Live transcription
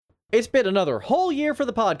It's been another whole year for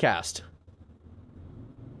the podcast.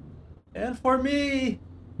 And for me.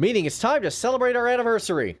 Meaning it's time to celebrate our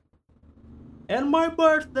anniversary. And my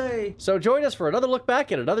birthday. So join us for another look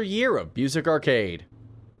back at another year of Music Arcade.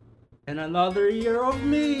 And another year of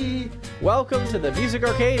me. Welcome to the Music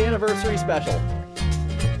Arcade Anniversary Special.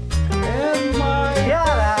 And my...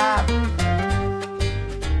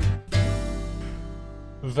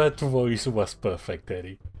 That voice was perfect,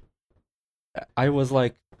 Eddie. I was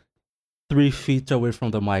like 3 feet away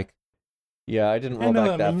from the mic. Yeah, I didn't roll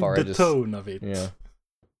back that far. The tone of it. Yeah.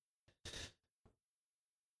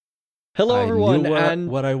 Hello, I everyone, knew and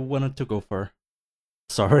what I wanted to go for.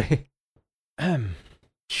 Sorry.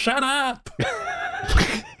 Shut up!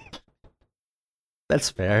 That's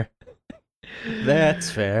fair.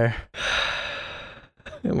 That's fair.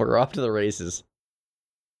 And we're off to the races.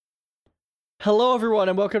 Hello, everyone,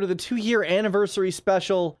 and welcome to the 2-year anniversary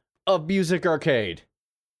special of Music Arcade.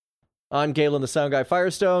 I'm Galen, the Sound Guy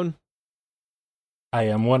Firestone. I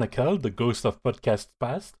am Wanakel, the ghost of podcasts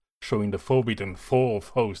past, showing the forbidden fourth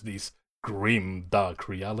host this grim, dark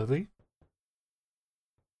reality.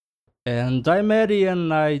 And I'm Eddie,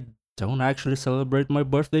 and I don't actually celebrate my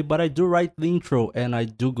birthday, but I do write the intro, and I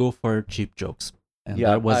do go for cheap jokes. And Yeah,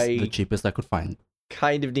 that was the cheapest I could find.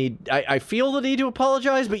 I feel the need to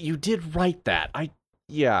apologize, but you did write that.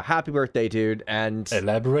 Happy birthday, dude, and...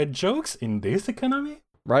 Elaborate jokes in this economy?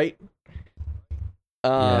 Right?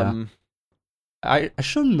 Yeah. I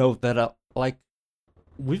should note that,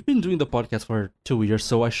 we've been doing the podcast for 2 years,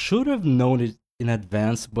 so I should have known it in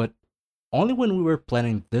advance, but only when we were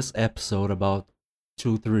planning this episode about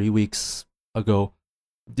 2-3 weeks ago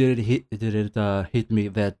did it hit me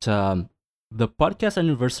that the podcast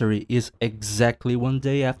anniversary is exactly 1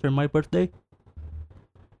 day after my birthday.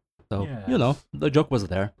 So, Yes. the joke was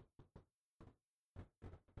there.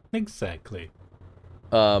 Exactly.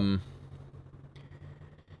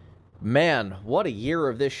 Man, what a year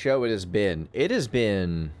of this show it has been. It has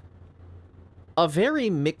been a very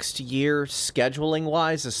mixed year,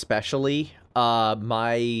 scheduling-wise especially.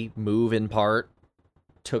 My move, in part,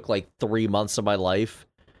 took 3 months of my life.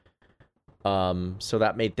 So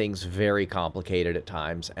that made things very complicated at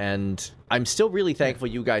times. And I'm still really thankful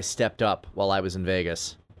you guys stepped up while I was in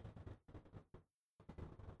Vegas.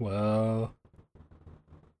 Well,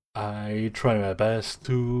 I try my best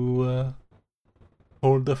to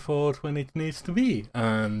hold the fort when it needs to be,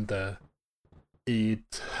 and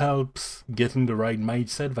it helps get in the right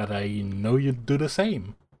mindset that I know you'd do the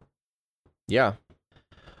same. Yeah.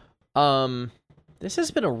 This has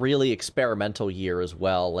been a really experimental year as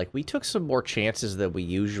well. We took some more chances than we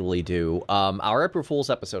usually do. Our April Fool's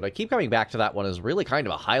episode, I keep coming back to that one, is really kind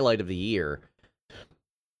of a highlight of the year.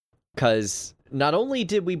 Because not only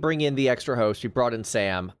did we bring in the extra host, we brought in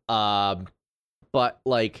Sam, but,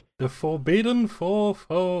 The forbidden fourth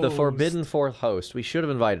host. the forbidden fourth host, we should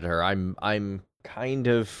have invited her. I'm kind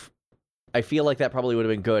of... I feel like that probably would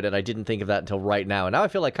have been good, and I didn't think of that until right now. And now I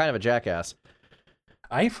feel like kind of a jackass.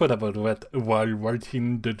 I thought about that while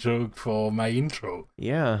writing the joke for my intro.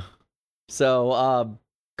 Yeah. So,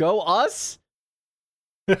 go us?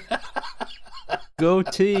 Go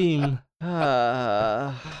team!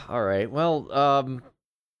 All right. Well,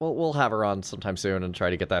 we'll have her on sometime soon and try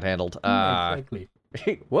to get that handled. Exactly.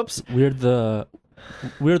 Whoops. We're the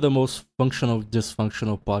most functional,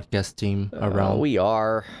 dysfunctional podcast team around. We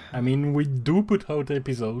are. I mean, we do put out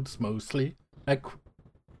episodes mostly.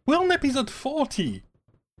 We're on episode 40.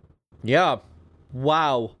 Yeah.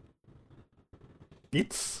 Wow.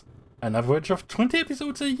 It's an average of 20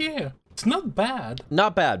 episodes a year. It's not bad.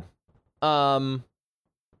 Not bad.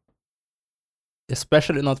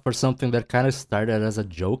 Especially not for something that kind of started as a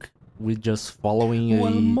joke. We're just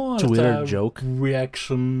following More a Twitter as a joke.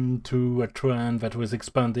 reaction to a trend that was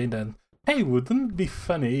expanded, and hey, wouldn't it be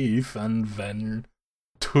funny if, and then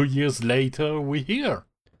 2 years later we're here.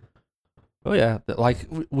 Oh yeah,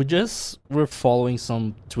 we're following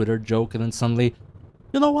some Twitter joke, and then suddenly,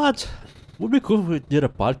 you know what? Would be cool if we did a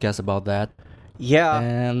podcast about that. Yeah.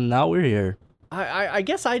 And now we're here. I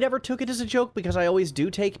guess I never took it as a joke because I always do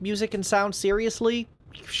take music and sound seriously.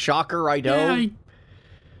 Shocker, I know.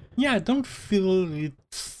 I don't feel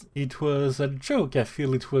it was a joke. I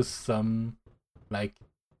feel it was some, It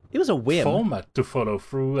was a whim. format to follow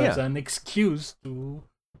through as Yeah. an excuse to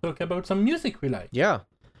talk about some music we like. Yeah.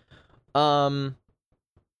 I've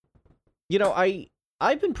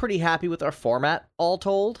been pretty happy with our format, all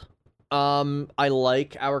told. I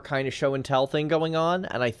like our kind of show and tell thing going on,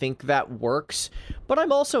 and I think that works. But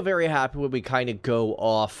I'm also very happy when we kind of go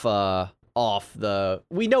off the...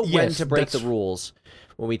 We know when Yes, to break the that's- rules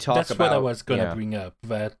when we talk That's about... what I was gonna yeah. bring up.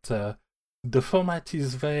 That the format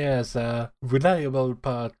is there as a reliable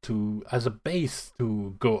part as a base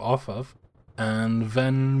to go off of, and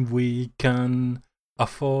then we can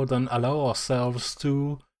afford and allow ourselves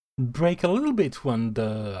to break a little bit when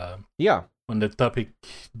the topic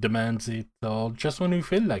demands it, or just when we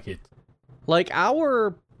feel like it. Like,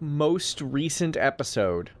 our most recent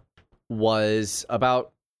episode was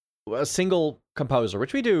about a single composer,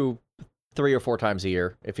 which we do 3 or 4 times a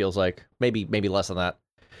year, it feels like. Maybe less than that.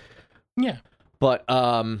 Yeah. But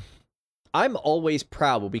I'm always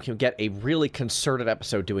proud when we can get a really concerted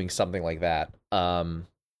episode doing something like that. And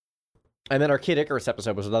then our Kid Icarus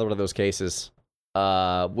episode was another one of those cases,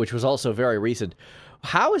 which was also very recent.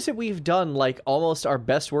 How is it we've done, like, almost our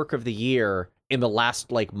best work of the year in the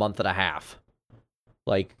last, like, month and a half?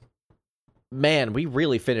 Like, man, we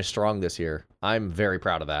really finished strong this year. I'm very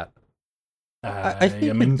proud of that. I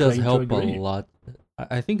think it does help a lot.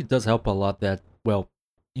 I think it does help a lot that, well,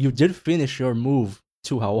 you did finish your move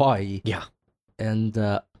to Hawaii. Yeah. And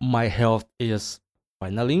my health is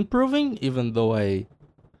finally improving, even though I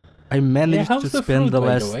managed to spend the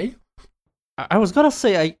last... I was gonna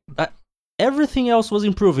say, I everything else was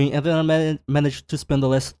improving, and then I managed to spend the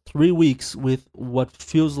last 3 weeks with what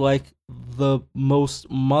feels like the most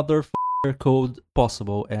motherfucker cold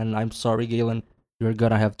possible, and I'm sorry, Galen, you're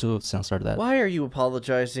gonna have to censor that. Why are you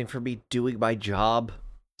apologizing for me doing my job?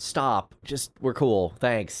 Stop. Just, we're cool.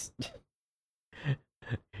 Thanks.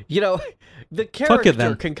 You know, the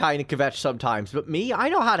character can kind of kvetch sometimes, but me, I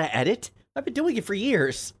know how to edit. I've been doing it for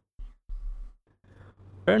years.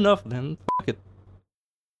 Fair enough, then. Fuck it.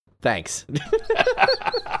 Thanks.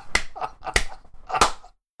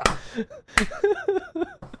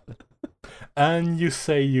 And you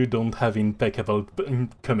say you don't have impeccable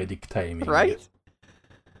comedic timing. Right?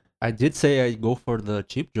 I did say I go for the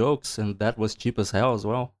cheap jokes, and that was cheap as hell as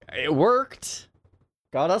well. It worked.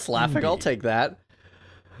 Got us laughing. Indeed. I'll take that.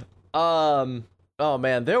 Oh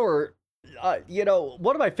man, there were,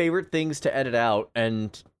 one of my favorite things to edit out,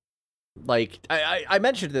 and like I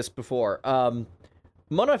mentioned this before.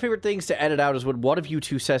 One of my favorite things to edit out is when one of you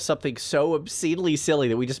two says something so obscenely silly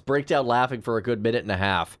that we just break down laughing for a good minute and a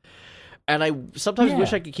half. And I sometimes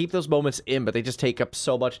wish I could keep those moments in, but they just take up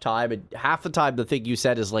so much time. And half the time, the thing you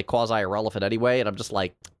said is like quasi-irrelevant anyway. And I'm just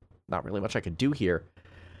like, not really much I could do here.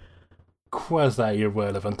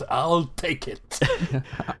 Quasi-irrelevant. I'll take it.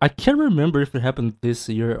 I can't remember if it happened this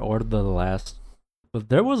year or the last, but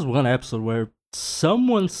there was one episode where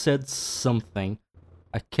someone said something.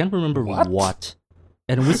 I can't remember what.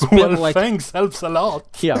 And we spent thanks helps a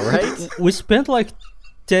lot. Yeah, right? We spent like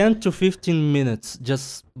 10 to 15 minutes,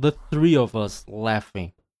 just the 3 of us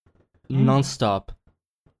laughing, non-stop.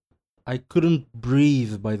 I couldn't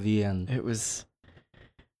breathe by the end. It was...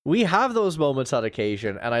 We have those moments on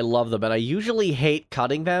occasion, and I love them, and I usually hate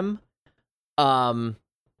cutting them,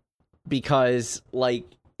 because, like,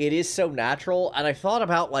 it is so natural, and I thought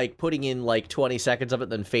about, like, putting in, like, 20 seconds of it,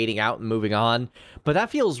 then fading out and moving on, but that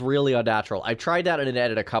feels really unnatural. I've tried that in an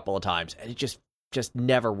edit a couple of times, and it just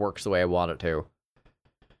never works the way I want it to.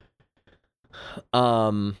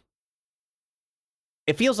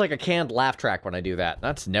 It feels like a canned laugh track when I do that.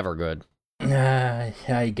 That's never good. I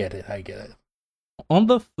get it. On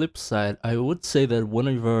the flip side, I would say that one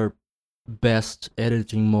of our best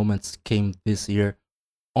editing moments came this year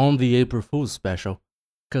on the April Fool's special,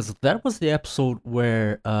 because that was the episode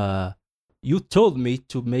where you told me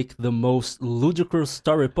to make the most ludicrous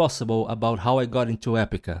story possible about how I got into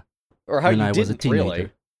Epica. Or how you was a teenager.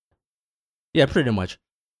 Really? Yeah, pretty much.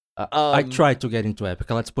 I tried to get into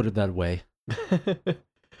Epica, let's put it that way.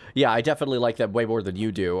 Yeah, I definitely like that way more than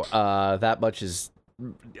you do. That much is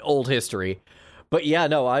old history. But yeah,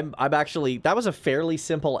 no, I'm actually, that was a fairly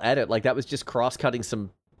simple edit. Like, that was just cross-cutting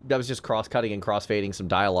and cross-fading some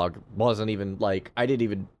dialogue. Wasn't even, like,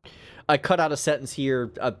 I cut out a sentence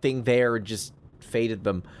here, a thing there, and just faded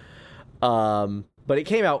them. But it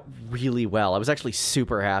came out really well. I was actually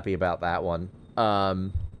super happy about that one.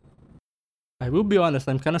 I will be honest,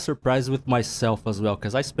 I'm kind of surprised with myself as well,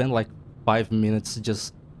 because I spent like 5 minutes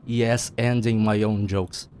just ending my own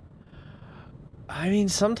jokes. I mean,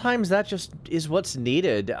 sometimes that just is what's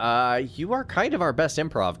needed. You are kind of our best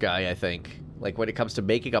improv guy, I think. Like, when it comes to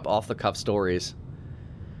making up off-the-cuff stories.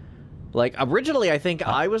 Like, originally, I think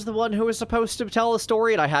I was the one who was supposed to tell a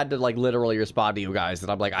story, and I had to, like, literally respond to you guys,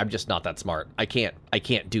 and I'm like, I'm just not that smart. I can't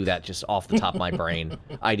do that just off the top of my brain.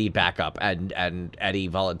 I need backup, and Eddie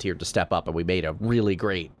volunteered to step up, and we made a really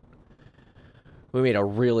great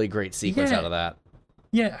sequence out of that.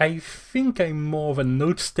 Yeah, I think I'm more of a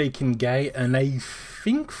notes-taking guy, and I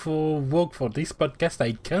think for work for this podcast,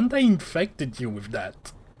 I kinda infected you with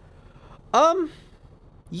that.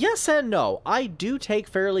 Yes and no. I do take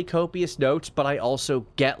fairly copious notes, but I also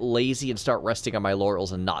get lazy and start resting on my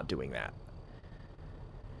laurels and not doing that.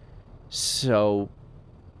 So,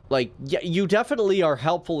 like, yeah, you definitely are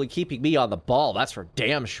helpful in keeping me on the ball. That's for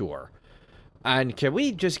damn sure. And can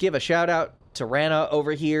we just give a shout out to Rana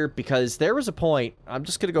over here? Because there was a point, I'm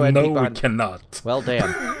just going to go ahead and peek behind... No, we cannot. Well,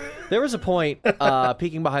 damn. There was a point,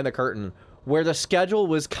 peeking behind the curtain, where the schedule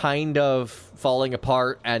was kind of falling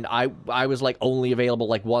apart, and I was, like, only available,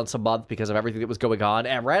 like, once a month because of everything that was going on,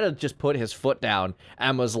 and Rana just put his foot down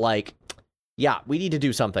and was like, yeah, we need to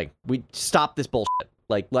do something. We stop this bullshit.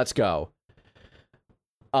 Like, let's go.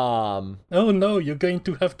 Oh no, you're going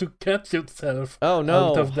to have to cut yourself out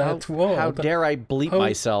of that wall. How dare I bleep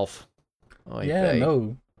myself?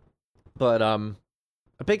 No. But, a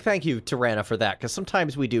big thank you to Rana for that, because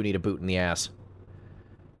sometimes we do need a boot in the ass.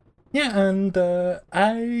 Yeah, and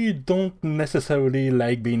I don't necessarily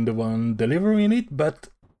like being the one delivering it, but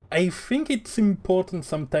I think it's important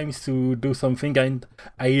sometimes to do something, and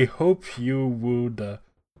I hope you would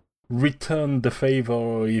return the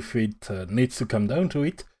favor if it needs to come down to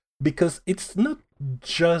it, because it's not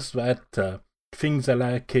just that things are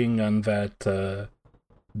lacking and that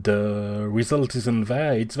the result isn't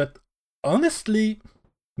there, it's that, honestly,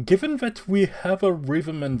 given that we have a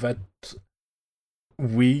rhythm and that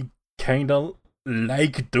we kind of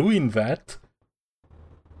like doing that,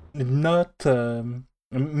 not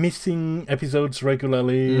missing episodes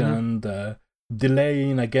regularly and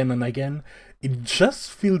delaying again and again, it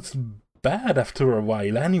just feels bad after a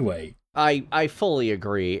while anyway. I fully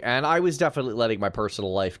agree, and I was definitely letting my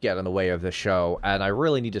personal life get in the way of the show, and I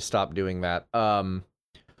really need to stop doing that.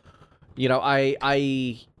 You know,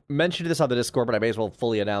 I mentioned this on the Discord, but I may as well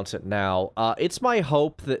fully announce it now. It's my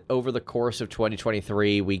hope that over the course of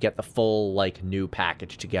 2023, we get the full, like, new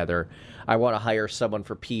package together. I want to hire someone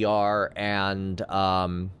for PR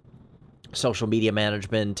and social media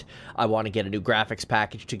management. I want to get a new graphics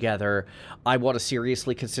package together. I want to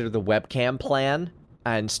seriously consider the webcam plan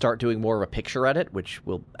and start doing more of a picture edit, which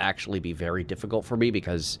will actually be very difficult for me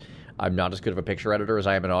because I'm not as good of a picture editor as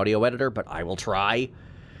I am an audio editor, but I will try.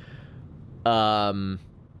 When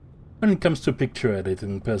it comes to picture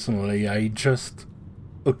editing, personally, I just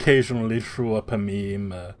occasionally throw up a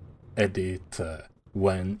meme edit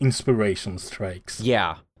when inspiration strikes.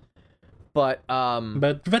 Yeah. But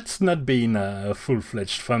that's not being a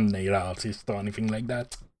full-fledged thumbnail artist or anything like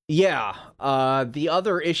that. Yeah. The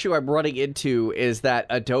other issue I'm running into is that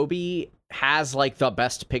Adobe has, like, the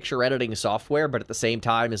best picture editing software, but at the same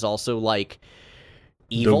time is also, like,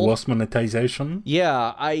 evil. The worst monetization?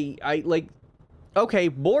 Yeah, I like... Okay,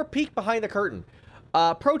 more peek behind the curtain.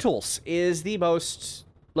 Pro Tools is the most...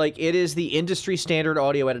 Like, it is the industry standard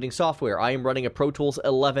audio editing software. I am running a Pro Tools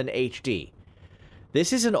 11 HD.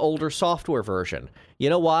 This is an older software version. You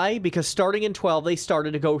know why? Because starting in 12, they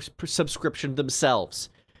started to go subscription themselves.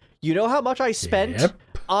 You know how much I spent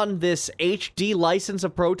on this HD license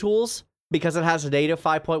of Pro Tools? Because it has a native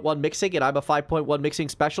 5.1 mixing, and I'm a 5.1 mixing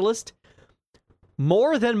specialist?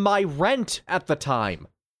 More than my rent at the time.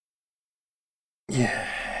 Yeah.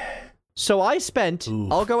 So I spent,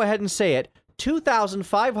 I'll go ahead and say it,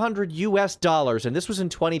 $2,500 US, and this was in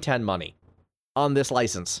 2010 money, on this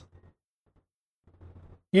license.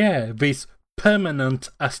 Yeah, this permanent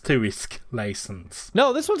asterisk license.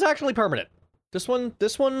 No, this one's actually permanent. This one,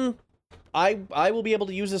 I will be able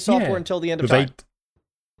to use this software until the end of time.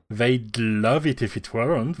 They'd love it if it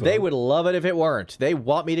weren't. Though. They would love it if it weren't. They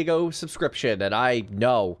want me to go subscription, and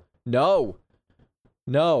no.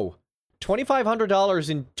 $2,500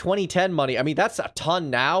 in 2010 money. I mean, that's a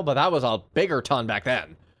ton now, but that was a bigger ton back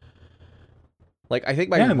then. Like, I think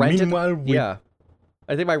my rent.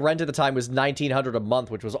 I think my rent at the time was $1,900 a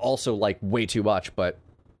month, which was also, like, way too much, but...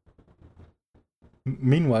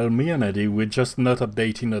 Meanwhile, me and Eddie, we're just not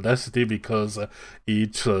updating Audacity because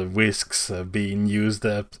it risks being used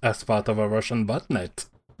as part of a Russian botnet.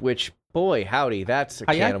 Which, boy, howdy, that's a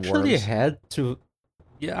can of worms. I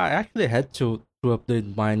actually had to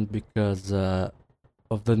update mine because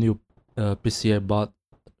of the new PC I bought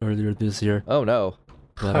earlier this year. Oh, no.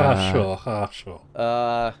 But, sure.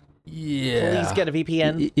 Yeah. Please get a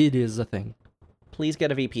VPN. It is a thing. Please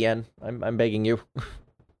get a VPN. I'm begging you.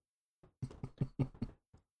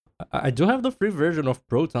 I do have the free version of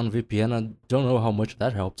Proton VPN. I don't know how much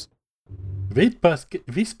that helps. This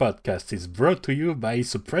podcast is brought to you by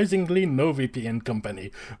surprisingly no VPN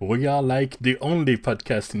company. We are like the only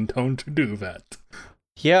podcast in town to do that.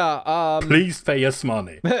 Yeah, Please pay us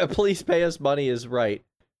money. Please pay us money is right.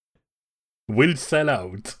 We'll sell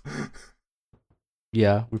out.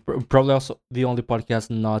 Yeah, we're probably also the only podcast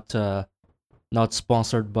not not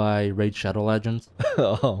sponsored by Raid Shadow Legends.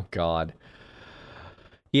 Oh God.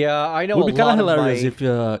 Yeah, I know Would be kind of hilarious if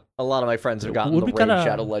a lot of my friends have gotten would the be Raid kinda-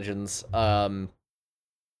 Shadow Legends.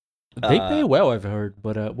 they pay well, I've heard,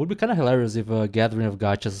 but would be kind of hilarious if Gathering of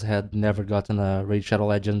Gachas had never gotten a Raid Shadow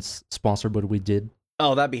Legends sponsor, but we did.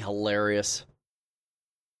 Oh, that'd be hilarious.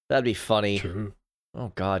 That'd be funny. True.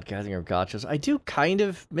 Oh God, Gathering of Gotchas. I do kind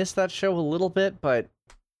of miss that show a little bit, but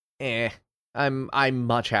I'm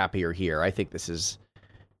much happier here. I think this is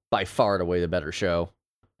by far and away the better show.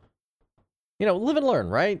 You know, live and learn,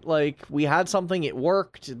 right? Like, we had something, it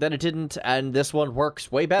worked, then it didn't, and this one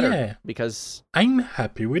works way better. Yeah. Because I'm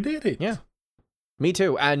happy we did it. Yeah. Me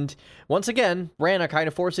too. And once again, Rana kind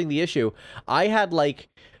of forcing the issue. I had like,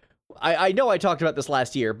 I know I talked about this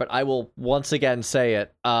last year, but I will once again say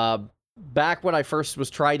it. Back when I first was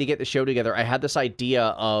trying to get the show together, I had this idea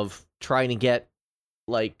of trying to get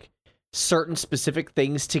like certain specific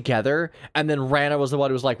things together, and then Rana was the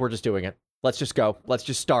one who was like, "We're just doing it. Let's just go. Let's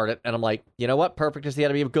just start it." And I'm like, you know what? Perfect is the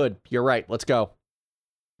enemy of good. You're right. Let's go.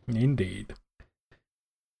 Indeed.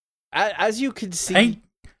 As you can see,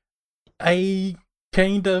 I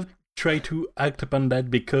kind of try to act upon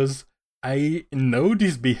that because I know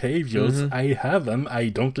these behaviors. Mhm. I have them. I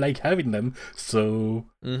don't like having them. So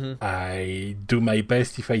Mhm. I do my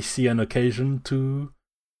best if I see an occasion to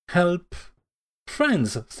help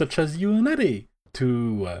friends such as you and Eddie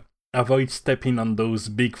to avoid stepping on those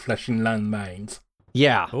big flashing landmines.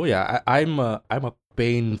 yeah. Oh yeah, I'm a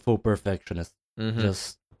painful perfectionist, Mhm.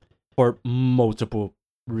 just for multiple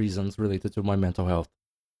reasons related to my mental health.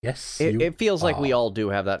 Yes, It feels like we are. all do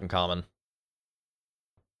have that in common.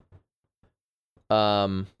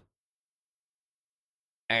 And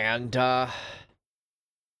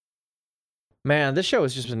man, this show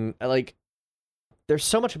has just been like, there's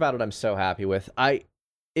so much about it I'm so happy with.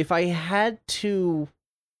 If I had to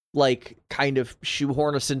like kind of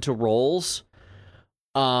shoehorn us into roles,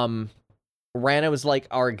 Rana was like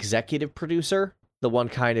our executive producer, the one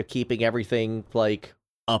kind of keeping everything like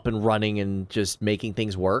up and running and just making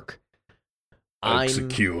things work.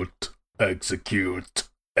 Execute.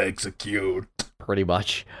 Pretty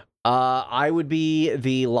much. I would be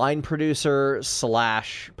the line producer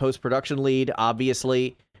 / post-production lead,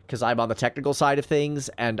 obviously, because I'm on the technical side of things,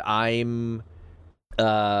 and I'm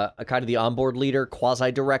a kind of the onboard leader,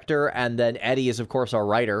 quasi-director, and then Eddie is, of course, our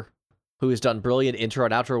writer, who has done brilliant intro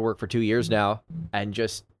and outro work for 2 years now, and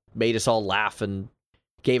just made us all laugh and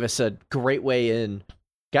gave us a great way in.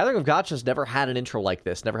 Gathering of Gotchas never had an intro like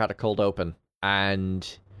this, never had a cold open,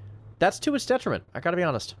 and that's to its detriment, I gotta be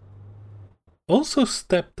honest. Also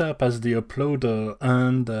stepped up as the uploader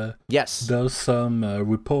and Yes. does some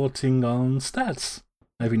reporting on stats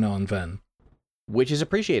every now and then. Which is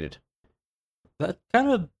appreciated. That kind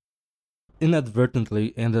of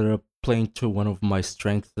inadvertently ended up playing to one of my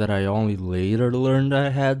strengths that I only later learned I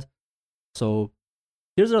had. So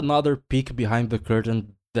here's another peek behind the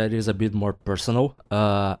curtain that is a bit more personal.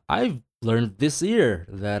 I've learned this year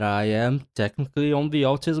that I am technically on the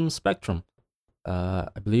autism spectrum. I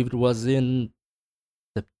believe it was in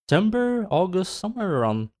September, August, somewhere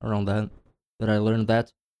around that I learned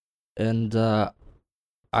that. And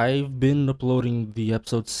I've been uploading the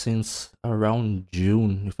episodes since around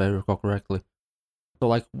June, if I recall correctly. So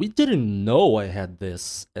like we didn't know I had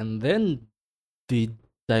this, and then the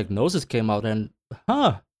diagnosis came out, and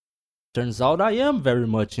turns out I am very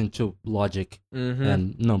much into logic Mm-hmm.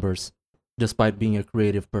 and numbers, despite being a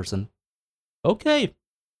creative person. Okay.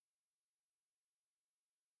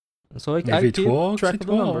 So I If it keep works, track it of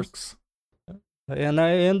the numbers, works. and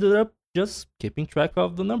I ended up just keeping track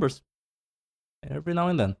of the numbers every now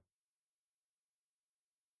and then.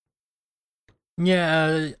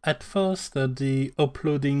 Yeah, at first the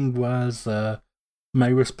uploading was my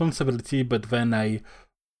responsibility, but then I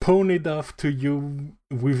pawned it off to you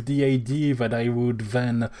with the idea that I would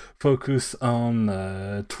then focus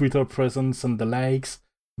on Twitter presence and the likes,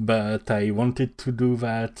 but I wanted to do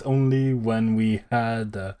that only when we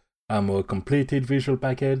had a more completed visual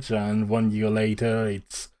package, and 1 year later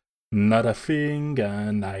it's not a thing,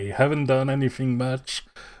 and I haven't done anything much,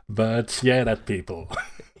 but yeah, that people.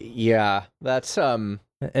 Yeah, that's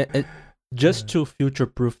Just to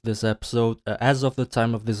future-proof this episode, as of the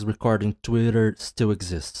time of this recording, Twitter still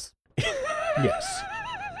exists. Yes.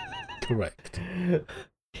 Correct.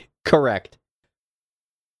 correct.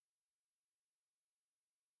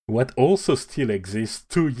 What also still exists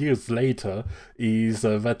 2 years later is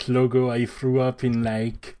that logo I threw up in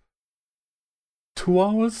like 2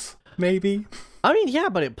 hours, maybe? I mean, yeah,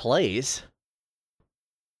 but it plays.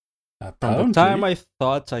 From Apparently. the time I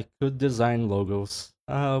thought I could design logos,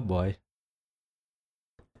 oh boy.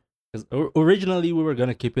 Because originally we were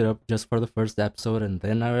gonna keep it up just for the first episode, and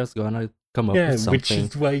then I was gonna come up with something. Which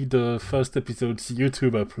is why the first episode's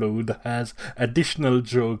YouTube upload has additional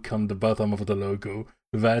joke on the bottom of the logo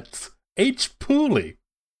that aged poorly.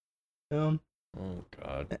 Oh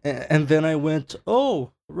God! And then I went,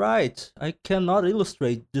 oh right, I cannot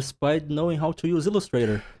illustrate despite knowing how to use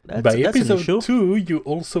Illustrator. By that's an episode issue. 2, you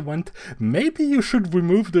also went, maybe you should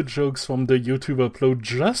remove the jokes from the YouTube upload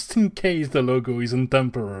just in case the logo isn't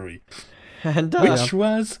temporary. And Which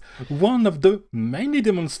was one of the many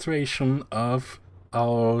demonstrations of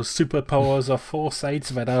our superpowers of foresight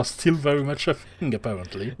that are still very much a thing,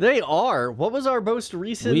 apparently. they are. What was our most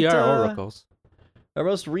recent? We are oracles. Our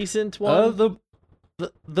most recent one.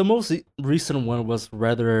 The most recent one was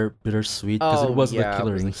rather bittersweet because it was the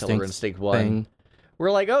Killer Instinct one. thing. We're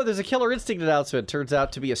like, oh, there's a Killer Instinct announcement. Turns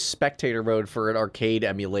out to be a spectator mode for an arcade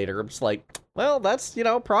emulator. I'm just like, well, that's,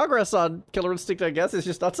 progress on Killer Instinct, I guess. It's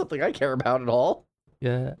just not something I care about at all.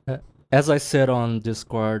 Yeah. As I said on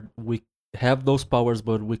Discord, we have those powers,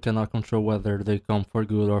 but we cannot control whether they come for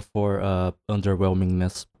good or for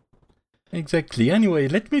underwhelmingness. Exactly. Anyway,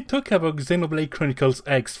 let me talk about Xenoblade Chronicles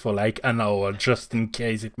X for like an hour, just in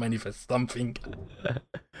case it manifests something.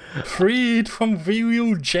 Free it from Wii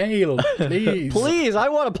U jail, please. Please, I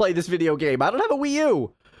want to play this video game. I don't have a Wii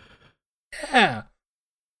U. Yeah.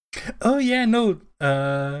 Oh yeah, no.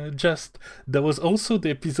 Just there was also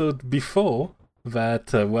the episode before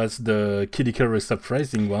that was the Kid Icarus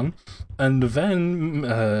Uprising one, and then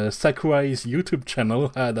Sakurai's YouTube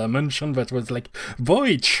channel had a mention that was like, boy,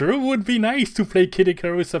 it sure would be nice to play Kid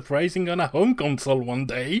Icarus Uprising on a home console one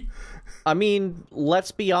day. I mean, let's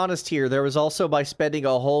be honest here. There was also by spending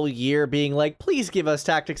a whole year being like, please give us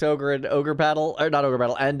Tactics Ogre and Ogre Battle, or not Ogre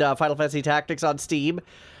Battle, and Final Fantasy Tactics on Steam.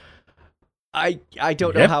 I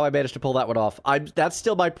don't know how I managed to pull that one off. That's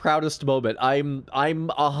still my proudest moment. I'm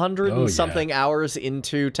 100 and something hours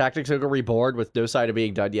into Tactics Ogre Reborn with no sign of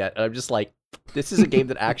being done yet. And I'm just like, this is a game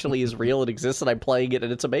that actually is real and exists, and I'm playing it,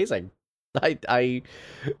 and it's amazing. I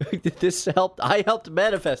helped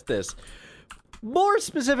manifest this. More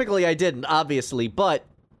specifically, I didn't, obviously, but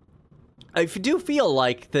I do feel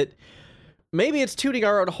like that maybe it's tooting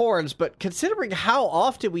our own horns, but considering how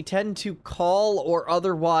often we tend to call or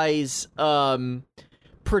otherwise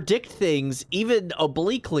predict things, even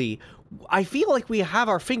obliquely, I feel like we have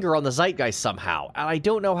our finger on the zeitgeist somehow, and I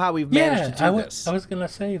don't know how we've managed to do this. I was gonna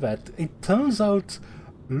say that. It turns out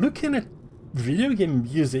looking at video game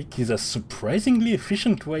music is a surprisingly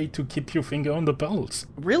efficient way to keep your finger on the pulse.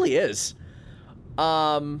 It really is.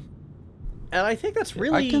 And I think that's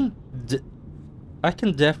really... I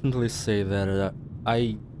can definitely say that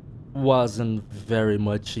I wasn't very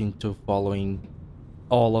much into following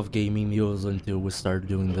all of gaming news until we started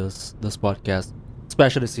doing this podcast.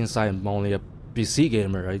 Especially since I'm only a PC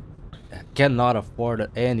gamer, I cannot afford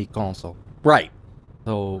any console. Right.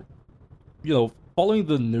 So, following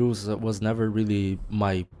the news was never really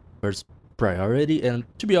my first priority, and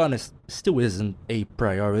to be honest, still isn't a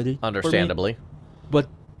priority. Understandably. But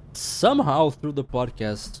somehow through the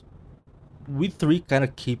podcast, we three kind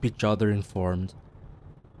of keep each other informed.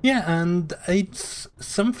 Yeah, and it's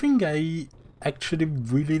something I actually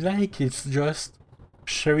really like. It's just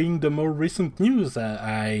sharing the more recent news.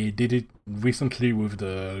 I did it recently with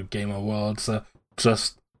the Game Awards,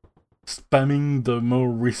 just spamming the more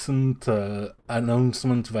recent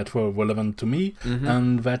announcements that were relevant to me,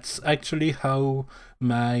 and that's actually how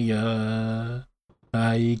I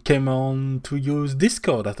came on to use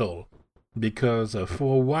Discord at all. Because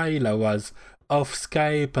for a while I was off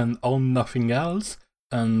Skype and on nothing else,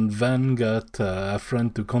 and then got a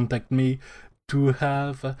friend to contact me to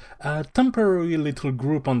have a temporary little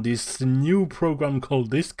group on this new program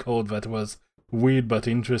called Discord that was weird but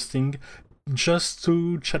interesting, just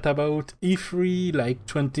to chat about E3 like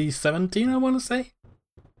 2017, I want to say.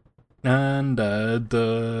 And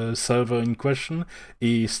the server in question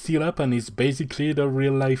is still up, and it's basically the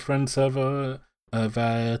real life friend server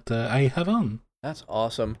that I have on. That's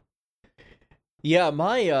awesome. Yeah,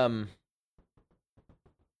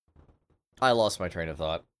 I lost my train of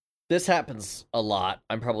thought. This happens a lot.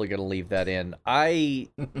 I'm probably going to leave that in.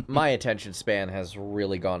 My attention span has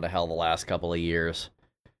really gone to hell the last couple of years.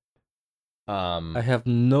 I have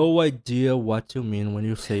no idea what you mean when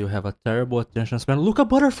you say you have a terrible attention span. Look, a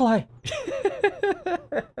butterfly!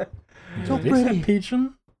 So pretty. A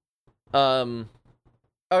pigeon? Oh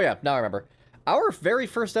yeah, now I remember. Our very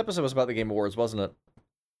first episode was about the Game Awards, wasn't it?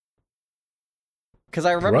 Because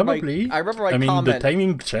I remember Probably. I remember my comment. comment. The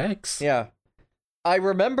timing checks. Yeah. I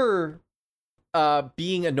remember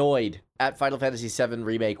being annoyed at Final Fantasy VII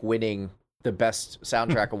Remake winning the Best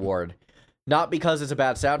Soundtrack Award. Not because it's a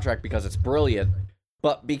bad soundtrack, because it's brilliant,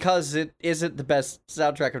 but because it isn't the best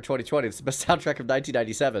soundtrack of 2020. It's the best soundtrack of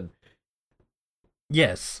 1997.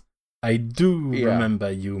 Yes, I do remember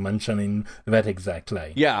you mentioning that exact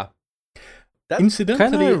line. Yeah.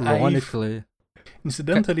 Ironically,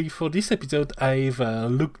 for this episode, I've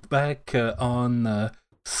looked back on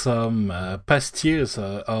some past years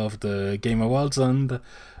of the Game Awards, and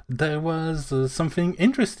there was something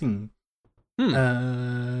interesting.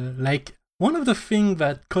 Like, one of the things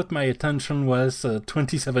that caught my attention was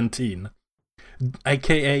 2017,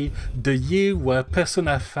 aka the year where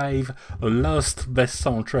Persona 5 lost Best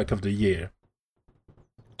Soundtrack of the Year.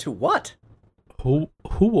 To what? who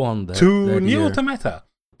won that? To that Nier year? Automata.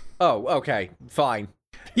 Oh, okay, fine.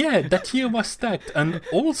 Yeah, that year was stacked, and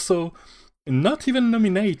also not even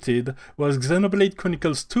nominated was Xenoblade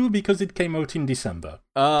Chronicles 2 because it came out in December.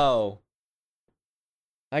 Oh.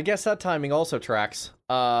 I guess that timing also tracks.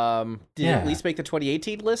 Did it at least make the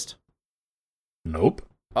 2018 list? Nope.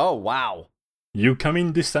 Oh, wow. You come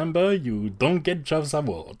in December, you don't get Jobs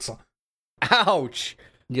Awards. Ouch.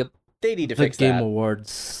 Yep. They need to The fix Game that.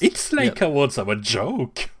 Awards. It's like awards are a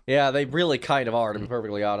joke. Yeah, they really kind of are, to be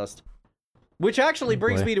perfectly honest. Which actually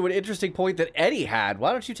brings boy. me to an interesting point that Eddie had.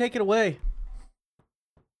 Why don't you take it away?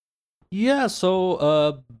 Yeah,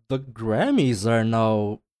 so the Grammys are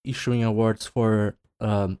now issuing awards for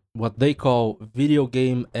what they call video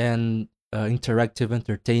game and interactive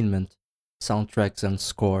entertainment soundtracks and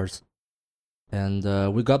scores. And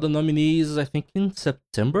we got the nominees, I think, in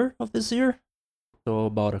September of this year, so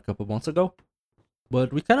about a couple months ago.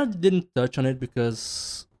 But we kind of didn't touch on it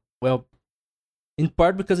because, well, in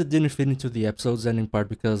part because it didn't fit into the episodes, and in part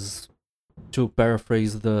because, to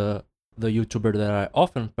paraphrase the YouTuber that I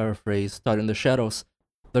often paraphrase, Todd in the Shadows,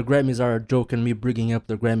 the Grammys are a joke, and me bringing up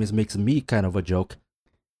the Grammys makes me kind of a joke.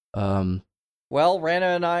 Well,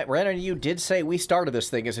 Rana and you did say we started this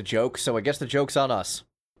thing as a joke, so I guess the joke's on us.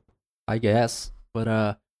 I guess. But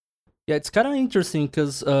yeah, it's kind of interesting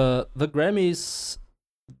because the Grammys,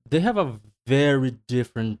 they have a very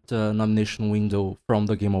different nomination window from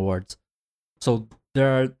the Game Awards. So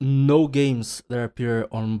there are no games that appear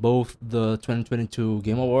on both the 2022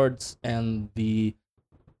 Game Awards and the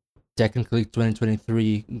technically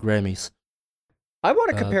 2023 Grammys. I want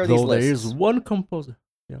to compare these though lists. There is one composer.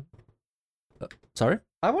 Yeah. Sorry?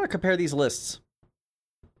 I want to compare these lists.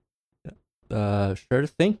 Sure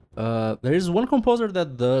thing. There is one composer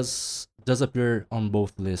that does appear on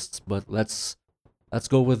both lists, but let's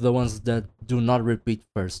go with the ones that do not repeat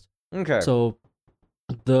first. Okay. So,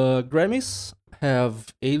 the Grammys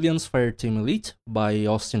have Aliens Fireteam Elite by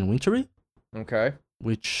Austin Wintory, Okay.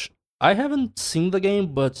 which I haven't seen the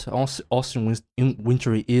game, but Austin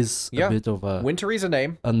Wintory is Yeah. a bit of a Wintory's a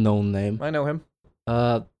name. known name. I know him.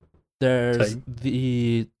 There's Same.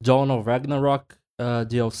 the Dawn of Ragnarok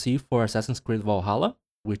DLC for Assassin's Creed Valhalla,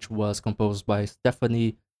 which was composed by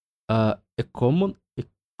Stephanie Economos.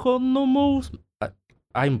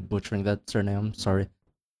 I'm butchering that surname, I'm sorry.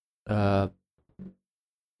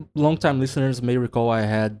 Long-time listeners may recall I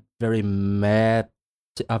had a very mad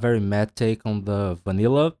take on the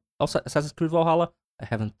vanilla of Assassin's Creed Valhalla. I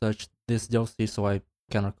haven't touched this DLC, so I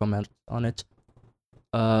cannot comment on it.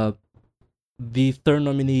 The third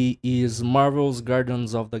nominee is Marvel's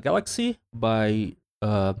Guardians of the Galaxy by,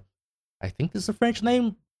 I think it's a French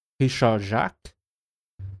name, Richard Jacques.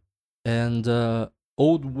 And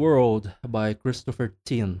Old World by Christopher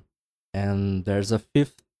Tin. And there's a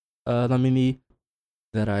fifth nominee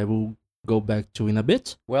that I will go back to in a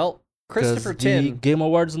bit. Well, 'cause Christopher the Tin. Game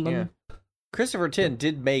Awards Yeah. Christopher Tin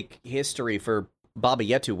did make history for Baba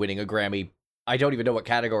Yetu winning a Grammy. I don't even know what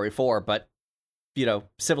category for, but,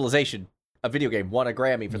 Civilization, a video game, won a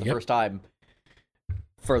Grammy for the first time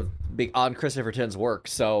for being on Christopher Tin's work.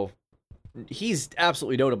 So he's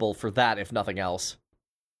absolutely notable for that, if nothing else.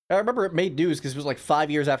 I remember it made news because it was like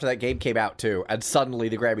 5 years after that game came out, too, and suddenly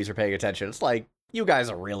the Grammys are paying attention. It's like, you guys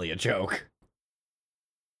are really a joke.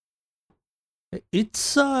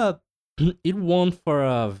 It's it won for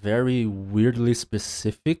a very weirdly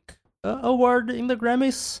specific award in the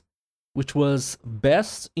Grammys, which was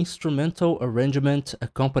Best Instrumental Arrangement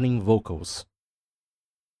Accompanying Vocals,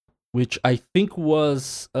 which I think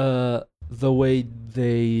was the way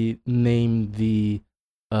they named the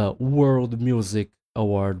World Music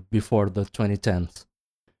Award before the 2010s.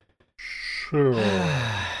 Sure.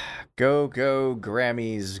 Go,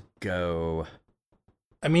 Grammys, go.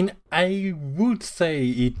 I mean, I would say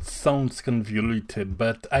it sounds convoluted,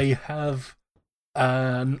 but I have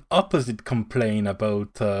an opposite complaint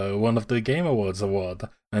about one of the Game Awards award.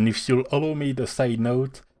 And if you'll allow me the side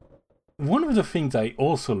note, one of the things I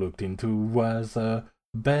also looked into was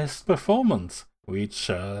Best Performance, which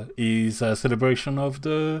is a celebration of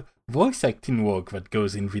the voice acting work that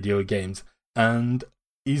goes in video games, and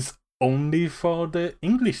is only for the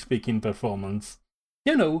English-speaking performance.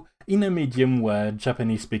 You know, in a medium where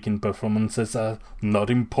Japanese-speaking performances are not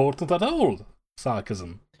important at all.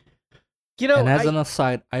 Sarcasm. You know, And as an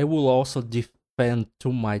aside, I will also defend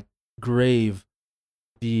to my grave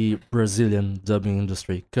the Brazilian dubbing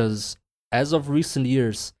industry, because as of recent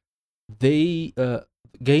years, they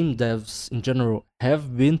game devs in general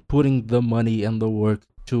have been putting the money and the work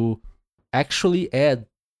to actually add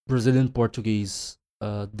Brazilian Portuguese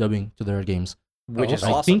dubbing to their games. which is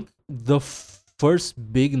I awesome. I think the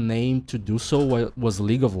first big name to do so was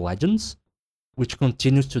League of Legends, which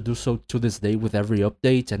continues to do so to this day with every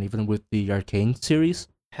update and even with the Arcane series.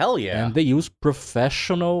 Hell yeah. And they use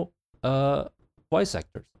professional voice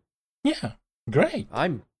actors. Yeah, great.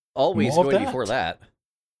 I'm always More of going that. before that.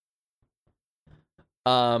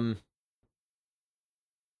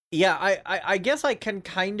 Yeah, I guess I can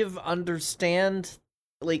kind of understand.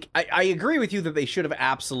 Like, I agree with you that they should have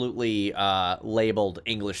absolutely labeled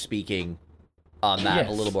English speaking on that a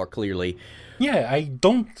Yes. little more clearly. Yeah, I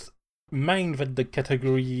don't mind that the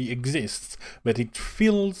category exists, but it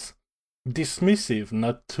feels dismissive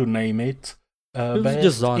not to name it Feels best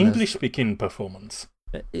dishonest. English-speaking performance.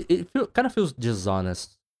 It kind of feels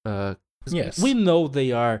dishonest. 'Cause Yes. we know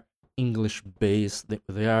they are English based.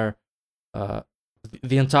 They are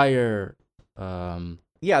the entire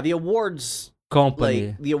Yeah, the awards, company.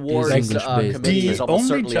 like the awards English-based. committee The is almost only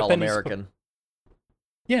certainly all Japanese American.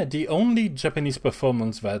 Yeah, the only Japanese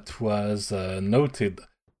performance that was noted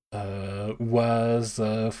was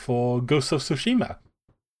for Ghost of Tsushima,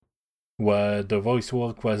 where the voice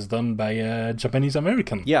work was done by a Japanese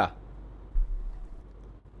American. Yeah.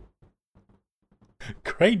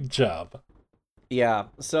 Great job. Yeah,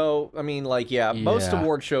 so, I mean, like, most Yeah.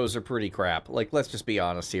 award shows are pretty crap. Like, let's just be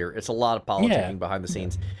honest here. It's a lot of politicking behind the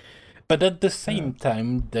scenes. But at the same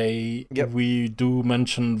time, we do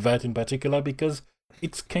mention that in particular because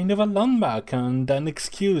it's kind of a landmark and an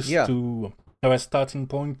excuse to have a starting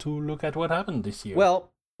point to look at what happened this year.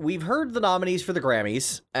 Well, we've heard the nominees for the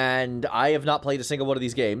Grammys, and I have not played a single one of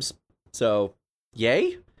these games. So,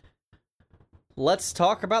 yay? Let's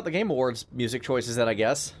talk about the Game Awards music choices then, I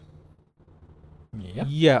guess. yeah.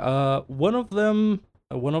 Yeah, one of them,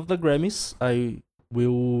 one of the Grammys, I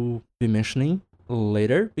will be mentioning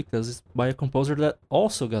later because it's by a composer that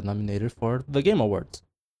also got nominated for the Game Awards.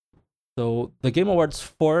 So the Game Awards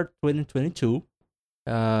for 2022,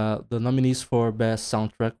 the nominees for Best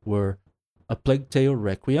Soundtrack were A Plague Tale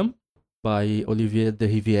Requiem by Olivier de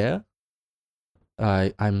Rivière.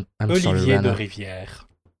 I'm sorry, Olivier de Rana. Rivière.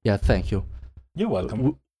 Yeah, thank you. You're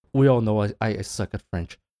welcome. We all know I suck at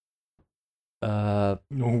French.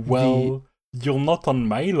 Well, you're not on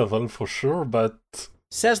my level for sure, but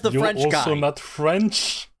Says the you're French also guy. not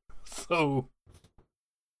French, so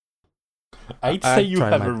I'd I say you try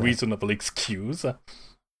have my a best. reasonable excuse.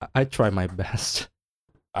 I try my best.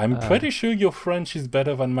 I'm pretty sure your French is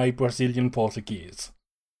better than my Brazilian Portuguese.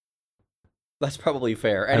 That's probably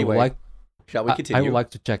fair. Anyway, shall we continue? I would like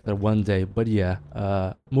to check that one day, but yeah.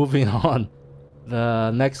 Moving on.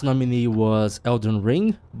 The next nominee was Elden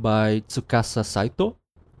Ring by Tsukasa Saito.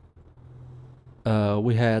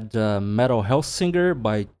 We had Metal Hellsinger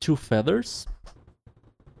by Two Feathers.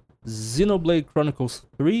 Xenoblade Chronicles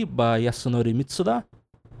 3 by Yasunori Mitsuda.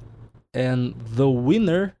 And the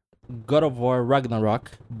winner, God of War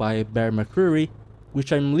Ragnarok by Bear McCreary,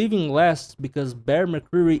 which I'm leaving last because Bear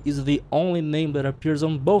McCreary is the only name that appears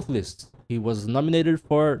on both lists. He was nominated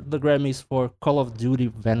for the Grammys for Call of Duty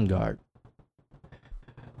Vanguard.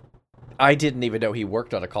 I didn't even know he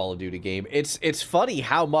worked on a Call of Duty game. It's funny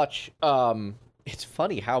how much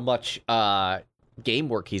game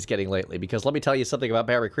work he's getting lately, because let me tell you something about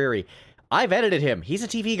Barry McCreary. I've edited him. He's a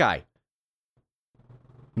TV guy.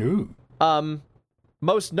 Ooh.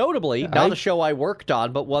 Most notably, not a show I worked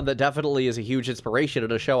on, but one that definitely is a huge inspiration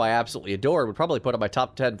and a show I absolutely adore. Would probably put on my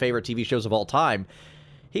top 10 favorite TV shows of all time.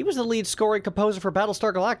 He was the lead scoring composer for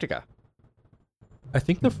Battlestar Galactica. I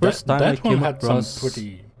think the first time that I came one had across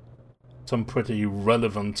some pretty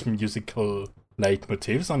relevant musical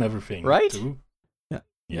leitmotifs and everything, Right? Too. Yeah.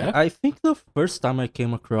 Yeah. I think the first time I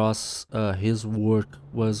came across his work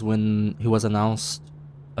was when he was announced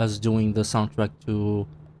as doing the soundtrack to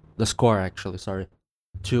the score, actually, sorry,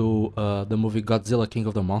 to the movie Godzilla King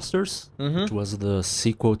of the Monsters, which was the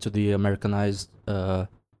sequel to the Americanized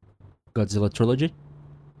Godzilla trilogy.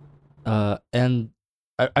 And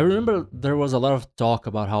I remember there was a lot of talk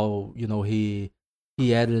about how, he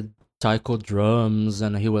added taiko drums,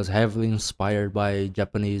 and he was heavily inspired by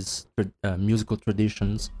Japanese musical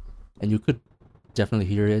traditions, and you could definitely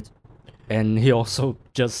hear it. And he also,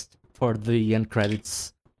 just for the end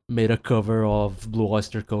credits, made a cover of Blue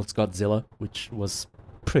Oyster Cult's Godzilla, which was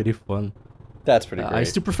pretty fun. That's pretty great. I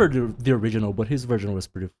still prefer the original, but his version was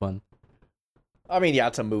pretty fun. I mean, yeah,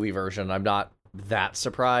 it's a movie version. I'm not that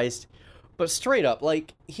surprised. But straight up,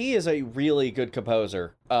 like, he is a really good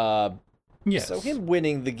composer. Yes. So him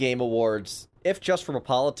winning the Game Awards, if just from a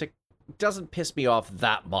politic, doesn't piss me off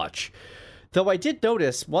that much. Though I did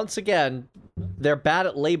notice, once again, they're bad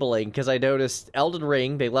at labeling, because I noticed Elden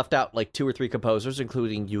Ring, they left out like 2 or 3 composers,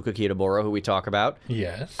 including Yuka Kitamura, who we talk about.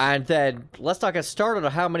 Yes. And then, let's not get started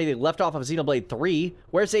on how many they left off of Xenoblade 3.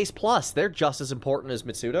 Where's Ace Plus? They're just as important as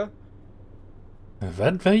Mitsuda.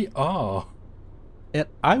 That they are. And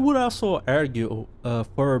I would also argue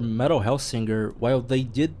for Metal Hellsinger, while they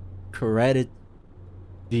did credit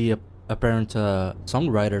the apparent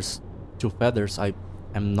songwriters, Two Feathers, I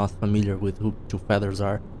am not familiar with who Two Feathers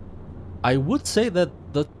are. I would say that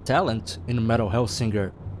the talent in Metal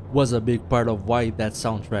Hellsinger was a big part of why that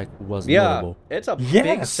soundtrack was notable. It's a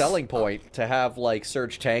big selling point to have like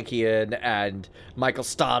Serge Tankian and Michael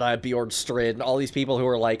Stada and Bjorn Strid and all these people who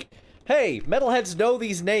are like, hey, metalheads know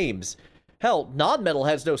these names. Hell,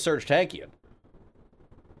 non-metalheads know Serge Tankian.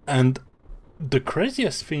 And the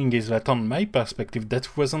craziest thing is that on my perspective,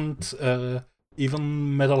 that wasn't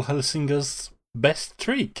even Metal Helsinger's best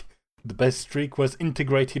trick. The best trick was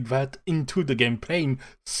integrated that into the gameplay in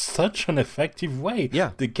such an effective way.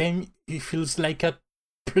 Yeah. The game, it feels like a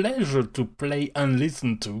pleasure to play and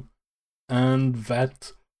listen to. And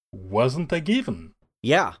that wasn't a given.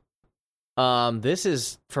 Yeah. This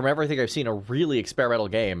is, from everything I've seen, a really experimental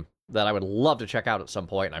game that I would love to check out at some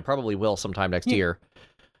point, and I probably will sometime next year.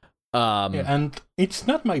 And it's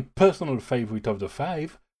not my personal favorite of the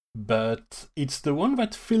 5, but it's the one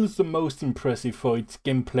that feels the most impressive for its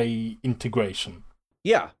gameplay integration.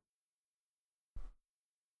 Yeah.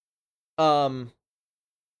 And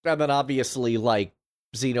then obviously, like,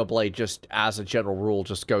 Xenoblade, just as a general rule,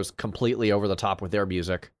 just goes completely over the top with their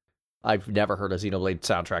music. I've never heard a Xenoblade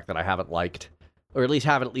soundtrack that I haven't liked, or at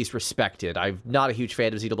least respected. I'm not a huge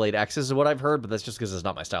fan of Xenoblade X, is what I've heard, but that's just because it's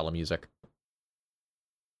not my style of music.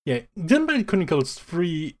 Yeah, Xenoblade Chronicles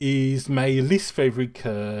 3 is my least favorite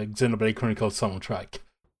Xenoblade Chronicles soundtrack.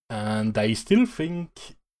 And I still think,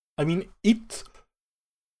 I mean, it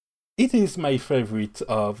is my favorite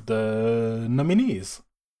of the nominees.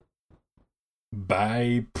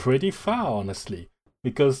 By pretty far, honestly.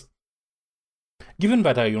 Because, given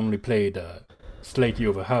that I only played slightly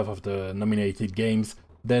over half of the nominated games,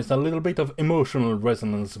 there's a little bit of emotional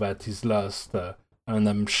resonance that is lost, and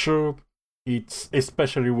I'm sure it's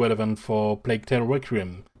especially relevant for Plague Tale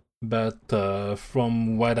Requiem, but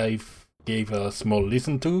from what I've gave a small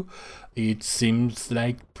listen to, it seems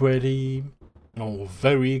like very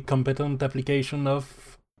competent application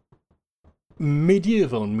of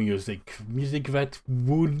medieval music that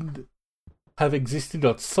would have existed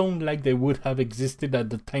or sound like they would have existed at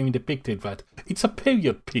the time depicted. That it's a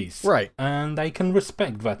period piece, right? And I can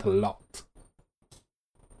respect that a lot.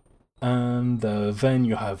 And then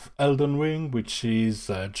you have Elden Ring, which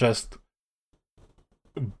is just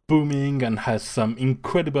booming and has some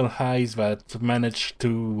incredible highs that manage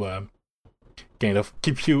to kind of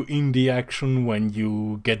keep you in the action when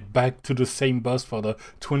you get back to the same boss for the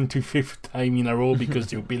 25th time in a row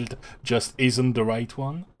because your build just isn't the right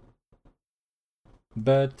one.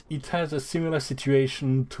 But it has a similar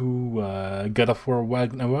situation to God of War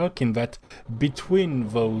Ragnarok in that between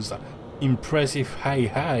those impressive high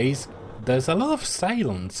highs, there's a lot of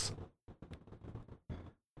silence.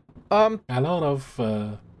 A lot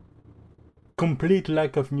of complete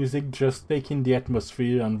lack of music, just taking the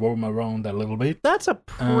atmosphere and roam around a little bit. That's a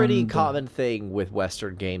pretty common thing with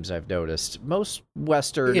Western games, I've noticed. Most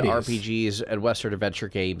Western RPGs and Western adventure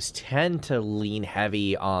games tend to lean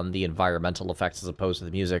heavy on the environmental effects as opposed to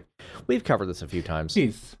the music. We've covered this a few times.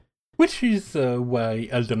 Yes. Which is why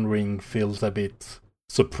Elden Ring feels a bit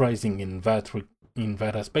surprising in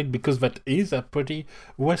that aspect, because that is a pretty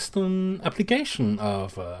Western application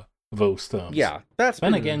of those terms. Yeah, that's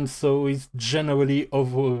then again, so is generally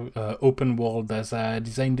open world as a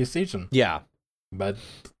design decision. Yeah, but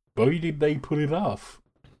boy did they pull it off.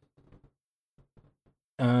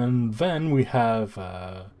 And then we have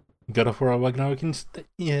God of War Ragnarok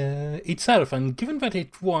itself, and given that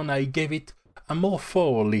it won, I gave it a more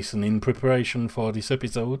thorough listen in preparation for this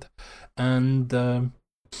episode, and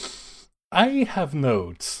I have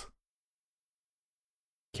notes.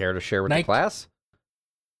 Care to share with the class?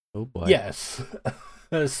 Oh boy. Yes.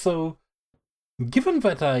 So, given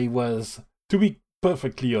that I was, to be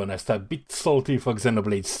perfectly honest, a bit salty for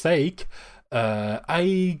Xenoblade's sake,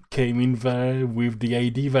 I came in there with the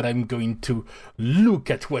idea that I'm going to look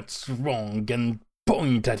at what's wrong and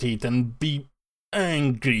point at it and be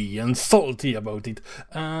angry and salty about it.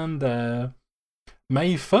 And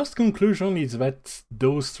my first conclusion is that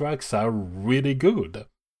those tracks are really good.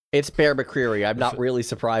 It's Bear McCreary. I'm not really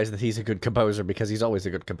surprised that he's a good composer because he's always a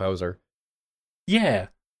good composer. Yeah,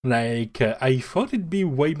 like, I thought it'd be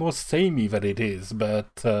way more samey than it is,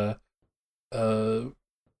 but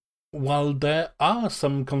while there are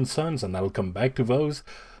some concerns, and I'll come back to those,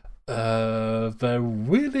 there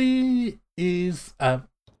really is a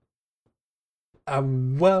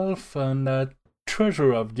wealth and a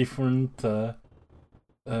treasure of different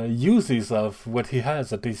uses of what he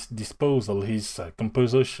has at his disposal, his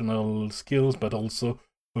compositional skills, but also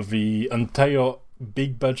the entire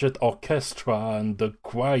big budget orchestra and the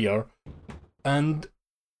choir. And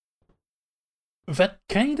that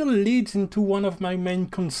kind of leads into one of my main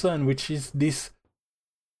concerns, which is this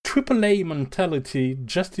AAA mentality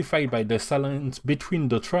justified by the silence between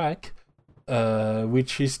the track,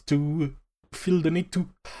 which is to feel the need to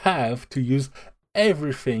have to use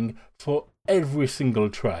everything for every single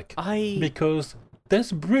track. Because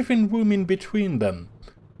there's breathing room in between them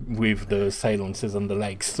with the silences and the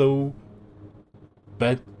like. So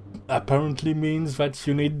that apparently means that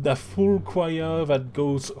you need a full choir that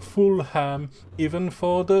goes full ham, even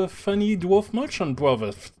for the funny Dwarf Merchant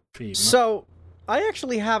Brothers theme. So, I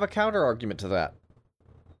actually have a counter argument to that.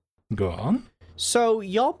 Go on. So,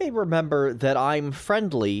 y'all may remember that I'm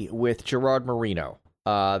friendly with Gerard Marino,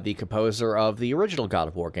 the composer of the original God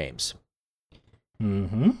of War games.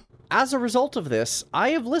 Mm-hmm. As a result of this, I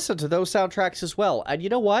have listened to those soundtracks as well, and you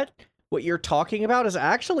know what? What you're talking about is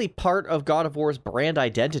actually part of God of War's brand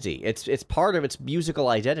identity. It's part of its musical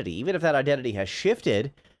identity, even if that identity has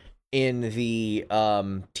shifted in the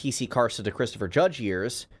T.C. Carson to Christopher Judge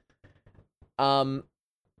years.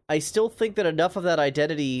 I still think that enough of that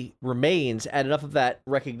identity remains, and enough of that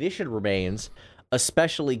recognition remains,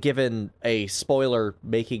 especially given a spoiler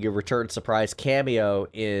making a return surprise cameo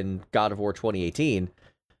in God of War 2018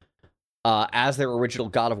 as their original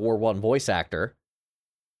God of War 1 voice actor.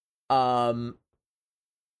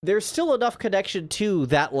 There's still enough connection to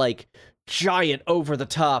that, like, giant,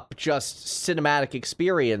 over-the-top, just cinematic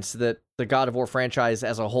experience that the God of War franchise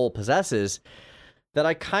as a whole possesses, that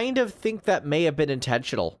I kind of think that may have been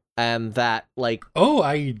intentional, and that, like... Oh,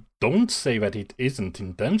 I don't say that it isn't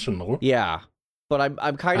intentional. Yeah, but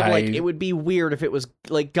I'm kind of like, it would be weird if it was,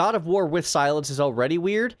 like, God of War with silence is already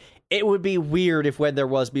weird. It would be weird if when there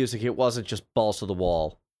was music, it wasn't just balls to the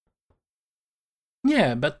wall.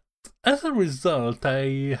 Yeah, but as a result,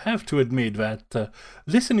 I have to admit that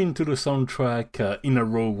listening to the soundtrack in a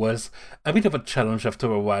row was a bit of a challenge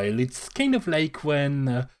after a while. It's kind of like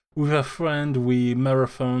when, with a friend, we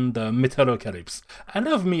marathoned Metalocalypse. I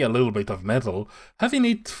love me a little bit of metal. Having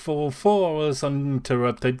it for 4 hours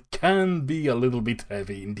uninterrupted can be a little bit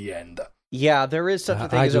heavy in the end. Yeah, there is such a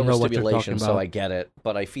thing as overstimulation, so I about. get it.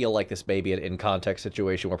 But I feel like this may be an in-context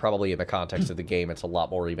situation where probably in the context of the game, it's a lot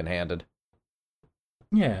more even-handed.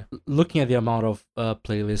 Yeah. Looking at the amount of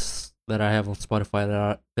playlists that I have on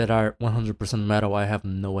Spotify that are 100% metal, I have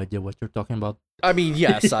no idea what you're talking about. I mean,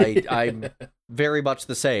 yes, I'm very much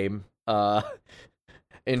the same.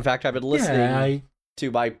 In fact, I've been listening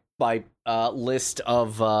to my list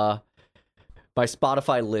of my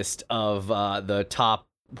Spotify list of the top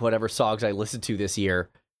whatever songs I listened to this year,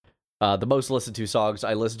 the most listened to songs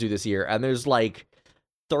I listened to this year, and there's like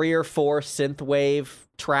 3 or 4 synthwave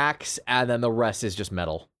tracks, and then the rest is just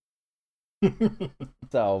metal.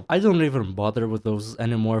 So I don't even bother with those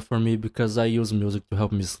anymore for me because I use music to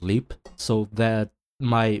help me sleep, so that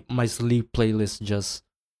my sleep playlist just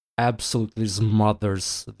absolutely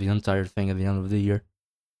smothers the entire thing at the end of the year.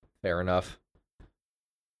 fair enough.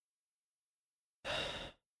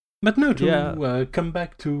 But no, to come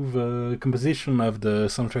back to the composition of the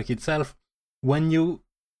soundtrack itself, when you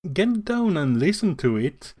get down and listen to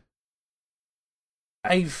it,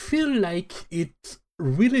 I feel like it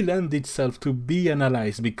really lends itself to be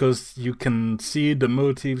analyzed, because you can see the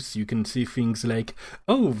motives, you can see things like,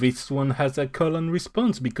 oh, this one has a call and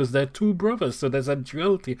response because they're 2 brothers, so there's a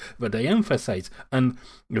duality that I emphasize, and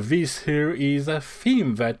this here is a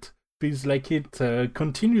theme that feels like it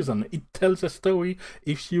continues on. It tells a story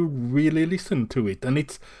if you really listen to it, and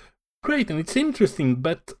it's great and it's interesting,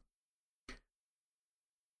 but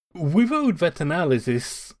without that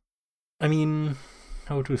analysis, I mean,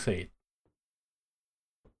 how to say it?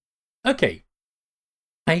 Okay,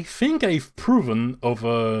 I think I've proven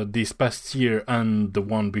over this past year and the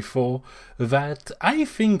one before that I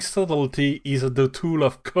think subtlety is the tool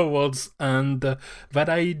of cowards and that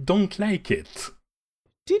I don't like it.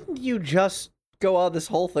 Didn't you just go on this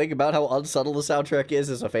whole thing about how unsubtle the soundtrack is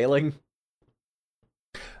as a failing?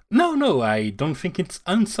 No, I don't think it's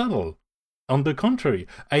unsubtle. On the contrary,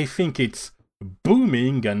 I think it's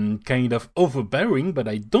booming and kind of overbearing, but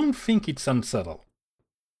I don't think it's unsubtle.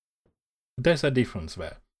 There's a difference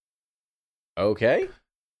there. Okay.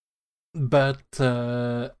 But,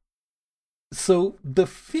 so the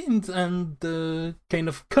themes and the kind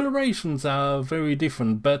of colorations are very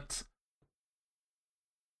different, but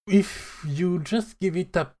if you just give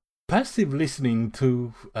it a passive listening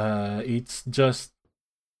to, it's just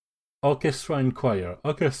orchestra and choir,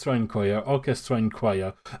 orchestra and choir, orchestra and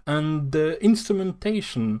choir, and the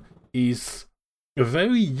instrumentation is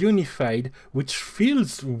very unified, which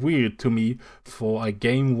feels weird to me for a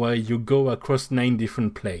game where you go across 9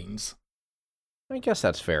 different planes. I guess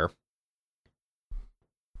that's fair.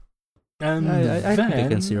 And I think I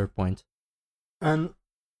can see your point. And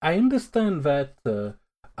I understand that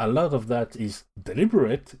a lot of that is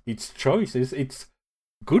deliberate. It's choices. It's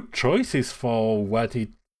good choices for what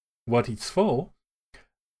it's for.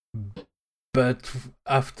 But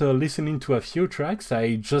after listening to a few tracks,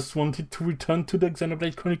 I just wanted to return to the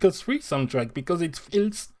Xenoblade Chronicles 3 soundtrack because it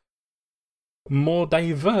feels more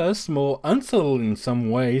diverse, more unsubtle in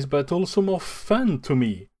some ways, but also more fun to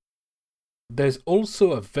me. There's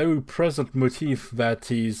also a very present motif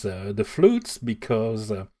that is the flutes,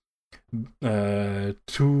 because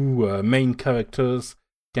two main characters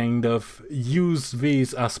kind of use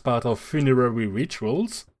these as part of funerary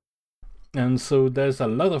rituals. And so there's a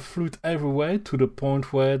lot of flute everywhere, to the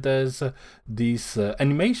point where there's this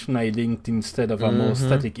animation I linked instead of a more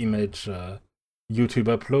static image YouTube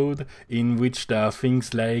upload, in which there are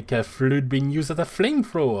things like a flute being used as a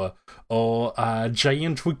flamethrower, or a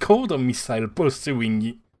giant recorder missile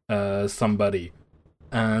pursuing somebody.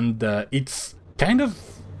 And it's kind of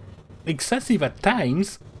excessive at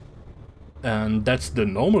times, and that's the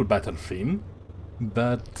normal battle theme,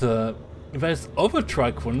 but there's other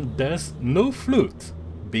track when there's no flute,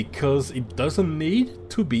 because it doesn't need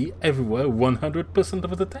to be everywhere 100%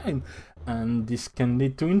 of the time. And this can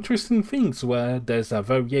lead to interesting things where there's a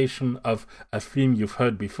variation of a theme you've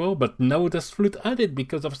heard before, but now there's flute added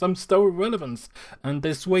because of some story relevance, and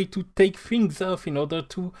there's way to take things off in order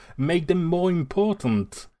to make them more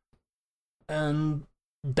important. And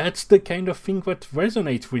that's the kind of thing that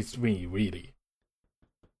resonates with me, really.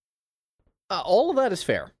 All of that is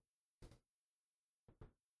fair.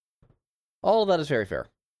 All of that is very fair.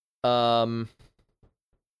 I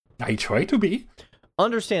try to be.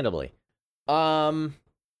 Understandably. I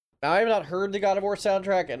have not heard the God of War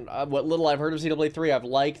soundtrack, and what little I've heard of Xenoblade 3 I've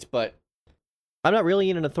liked, but I'm not really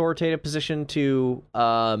in an authoritative position to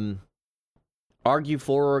argue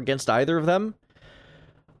for or against either of them.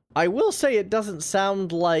 I will say it doesn't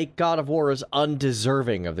sound like God of War is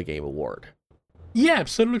undeserving of the Game Award. Yeah,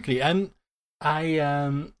 absolutely. And I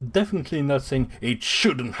am definitely not saying it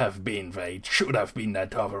shouldn't have been there, it should have been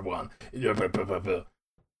that other one.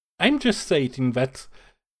 I'm just stating that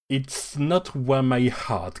it's not where my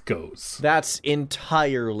heart goes. That's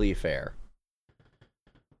entirely fair.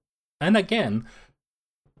 And again,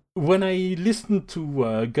 when I listened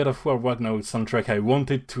to God of War Ragnarok soundtrack, I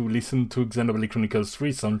wanted to listen to Xenoblade Chronicles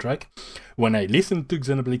 3 soundtrack. When I listened to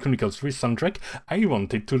Xenoblade Chronicles 3 soundtrack, I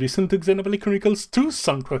wanted to listen to Xenoblade Chronicles 2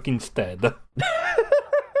 soundtrack instead.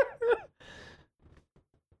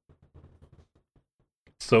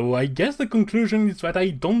 So I guess the conclusion is that I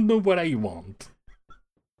don't know what I want.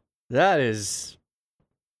 That is...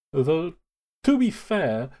 Though, to be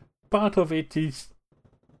fair, part of it is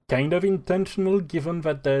kind of intentional, given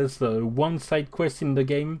that there's one side quest in the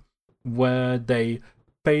game where they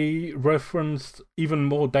pay reference even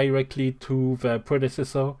more directly to their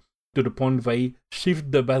predecessor, to the point they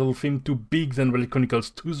shift the battle theme to Big Xenoblade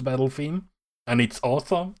Chronicles 2's battle theme, and it's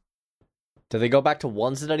awesome. Do they go back to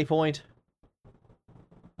ones at any point?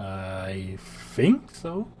 I think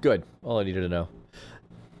so. Good. All I needed to know.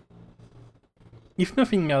 If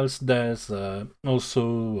nothing else, there's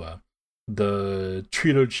also the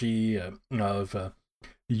trilogy of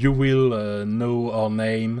You Will Know Our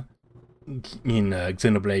Name in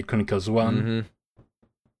Xenoblade Chronicles 1,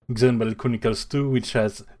 Xenoblade Chronicles 2, which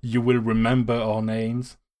has You Will Remember Our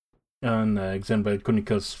Names, and Xenoblade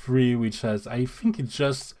Chronicles 3, which has, I think it's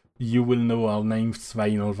just You Will Know Our Names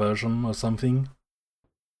final version or something.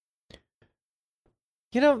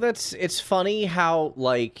 You know, it's funny how,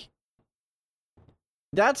 like,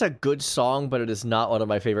 That's a good song, but it is not one of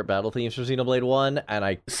my favorite battle themes from Xenoblade 1, and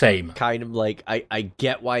I Same. kind of like, I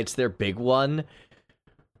get why it's their big one.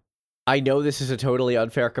 I know this is a totally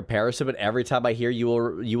unfair comparison, but every time I hear you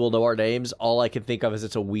will know our names, all I can think of is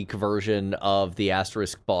it's a weak version of the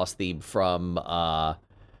Asterisk boss theme from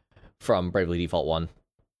Bravely Default 1.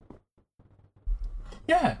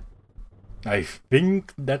 Yeah. I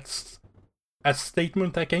think that's a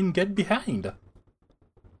statement I can get behind.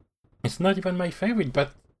 It's not even my favorite,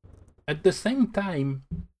 but at the same time,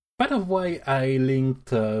 part of why I linked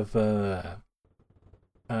the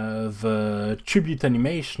tribute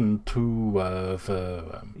animation to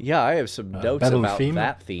the Yeah, I have some notes battle about theme.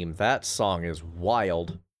 that theme. That song is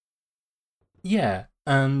wild. Yeah,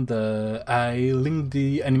 and I linked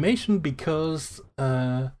the animation because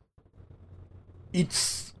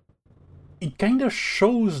it kind of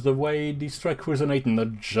shows the way this track resonates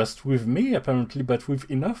not just with me apparently, but with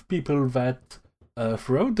enough people that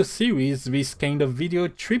throughout the series, these kind of video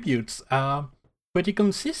tributes are pretty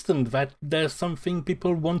consistent. That there's something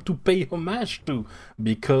people want to pay homage to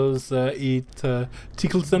because it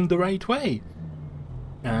tickles them the right way,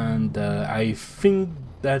 and I think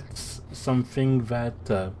that's something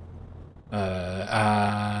that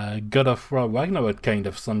God of War Ragnarok kind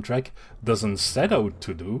of soundtrack doesn't set out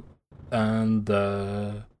to do. And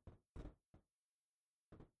I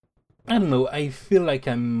don't know, I feel like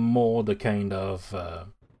I'm more the kind of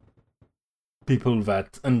people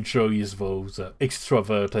that enjoys those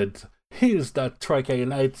extroverted, here's that track I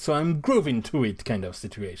like, so I'm grooving to it kind of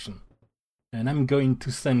situation. And I'm going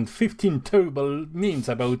to send 15 terrible memes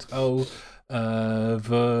about how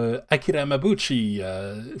the Akira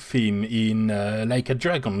Yamaguchi theme in Like a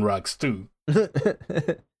Dragon rocks too.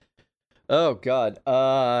 Oh god.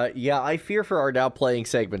 Yeah, I fear for our now playing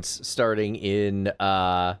segments starting in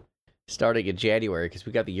January because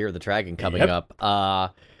we got the Year of the Dragon coming up.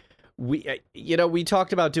 We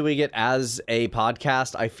talked about doing it as a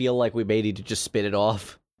podcast. I feel like we may need to just spin it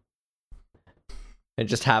off and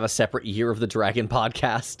just have a separate Year of the Dragon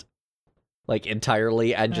podcast, like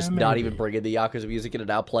entirely, and just not even bring in the Yakuza music in it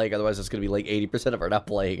now playing. Otherwise, it's going to be like 80% of our now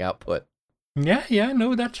playing output. Yeah,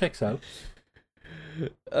 no, that checks out.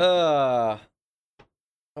 Oh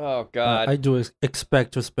god. I do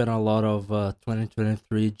expect to spend a lot of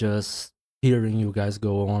 2023 just hearing you guys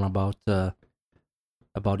go on about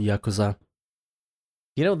Yakuza.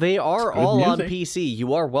 You know, they are all music. on PC.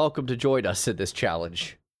 You are welcome to join us in this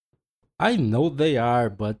challenge. I know they are,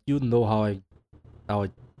 but you know how I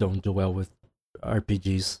don't do well with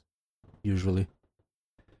RPGs usually.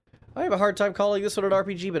 I have a hard time calling this one an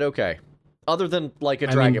RPG, but okay. Other than Like a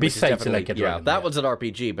Dragon, which is besides definitely, Like a Dragon, that yeah. one's an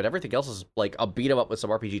RPG, but everything else is like a beat 'em up with some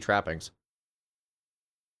RPG trappings.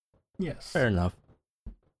 Yes. Fair enough.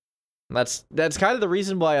 That's kind of the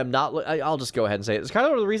reason why I'm not. I'll just go ahead and say it. It's kind of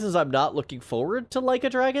one of the reasons I'm not looking forward to Like a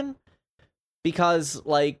Dragon, because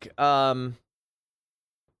like at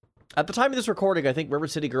the time of this recording, I think River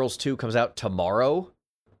City Girls 2 comes out tomorrow.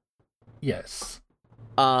 Yes.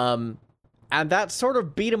 And that sort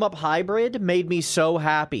of beat 'em up hybrid made me so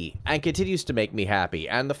happy and continues to make me happy.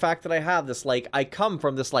 And the fact that I have this, like, I come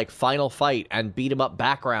from this, like, final fight and beat 'em up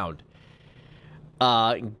background.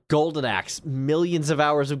 Golden Axe, millions of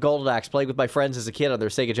hours of Golden Axe playing with my friends as a kid on their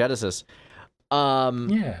Sega Genesis.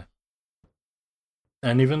 Yeah.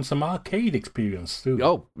 And even some arcade experience too.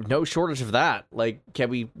 Oh, no shortage of that. Like, can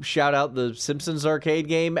we shout out the Simpsons arcade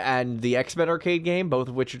game and the X-Men arcade game, both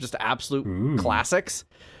of which are just absolute classics?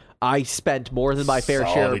 I spent more than my fair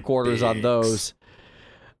share of quarters on those.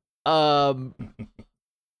 And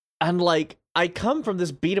like, I come from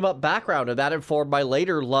this beat 'em up background, and that informed my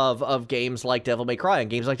later love of games like Devil May Cry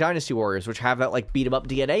and games like Dynasty Warriors, which have that like beat 'em up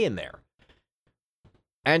DNA in there.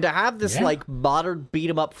 And to have this like modern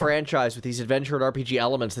beat 'em up franchise with these adventure and RPG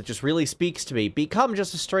elements that just really speaks to me become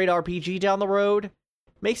just a straight RPG down the road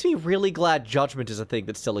makes me really glad Judgment is a thing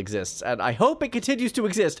that still exists, and I hope it continues to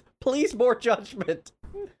exist. Please, more Judgment.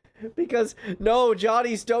 Because, no,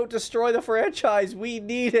 Johnny's don't destroy the franchise. We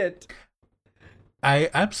need it.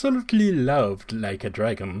 I absolutely loved Like a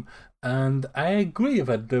Dragon, and I agree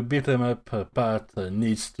that the beat 'em up part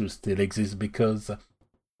needs to still exist because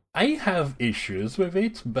I have issues with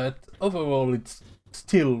it, but overall it's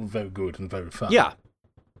still very good and very fun. Yeah.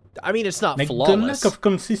 I mean, it's not Like, flawless. the lack of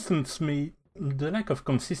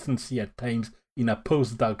consistency at times in a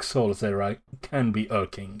post-Dark Souls era can be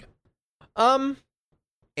irking.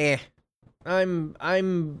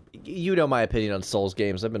 You know my opinion on Souls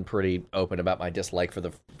games. I've been pretty open about my dislike for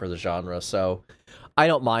the genre, so I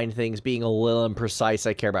don't mind things being a little imprecise.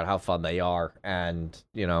 I care about how fun they are, and,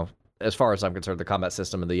 you know, as far as I'm concerned, the combat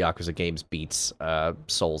system in the Yakuza games beats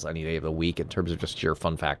Souls any day of the week in terms of just sheer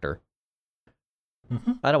fun factor.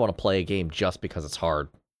 Mm-hmm. I don't want to play a game just because it's hard.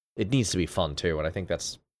 It needs to be fun too, and I think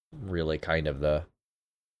that's really kind of the...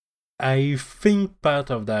 I think part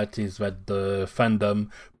of that is that the fandom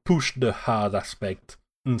pushed the hard aspect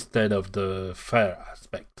instead of the fair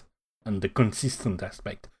aspect and the consistent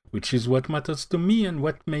aspect, which is what matters to me and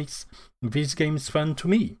what makes these games fun to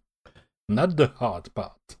me, not the hard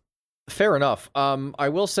part. Fair enough. I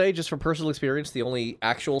will say, just from personal experience, the only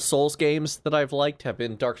actual Souls games that I've liked have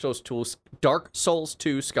been Dark Souls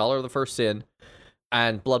 2, Scholar of the First Sin,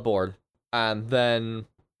 and Bloodborne. And then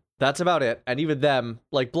that's about it. And even them,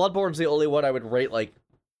 like, Bloodborne's the only one I would rate, like,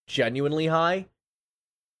 genuinely high.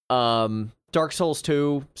 Dark Souls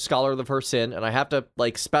 2, Scholar of the First Sin, and I have to,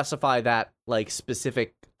 like, specify that, like,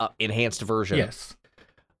 specific enhanced version. Yes.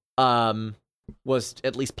 Was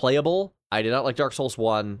at least playable. I did not like Dark Souls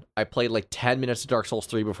 1. I played like 10 minutes of Dark Souls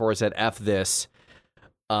 3 before I said F this.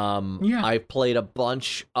 I played a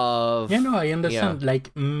bunch of... Yeah, no, I understand. Yeah.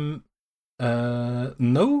 Like,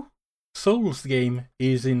 no Souls game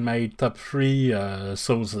is in my top 3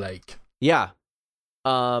 Souls-like. Yeah.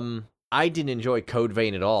 I didn't enjoy Code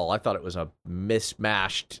Vein at all. I thought it was a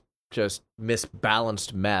mismatched, just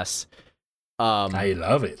misbalanced mess. I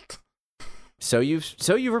love it. So you've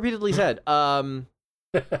repeatedly said.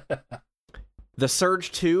 The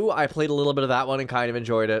Surge 2, I played a little bit of that one and kind of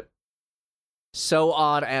enjoyed it. So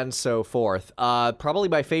on and so forth. Probably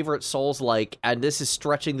my favorite Souls-like, and this is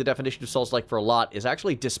stretching the definition of Souls-like for a lot, is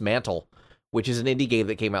actually Dismantle, which is an indie game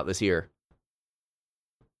that came out this year.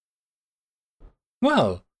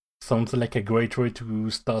 Well, sounds like a great way to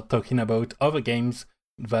start talking about other games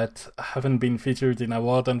that haven't been featured in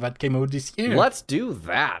award and that came out this year. Let's do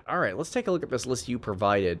that. All right, let's take a look at this list you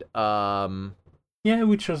provided. Yeah,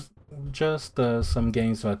 which was just some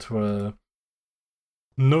games that were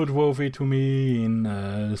noteworthy to me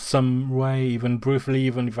in some way, even briefly,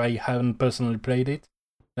 even if I haven't personally played it.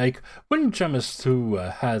 Like, Windjammers 2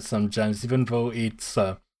 has some gems, even though its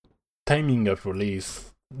timing of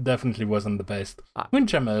release definitely wasn't the best.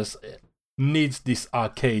 Windjammers needs this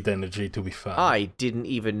arcade energy to be fun. I didn't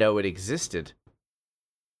even know it existed.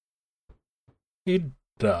 It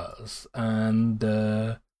does, and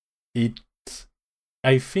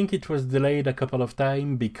I think it was delayed a couple of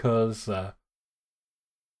times because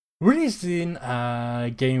releasing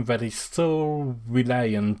a game that is so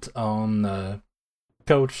reliant on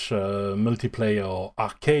couch multiplayer or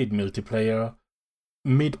arcade multiplayer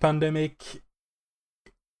mid-pandemic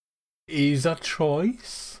is a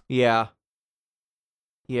choice. Yeah.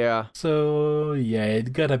 Yeah. So, yeah,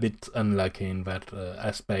 it got a bit unlucky in that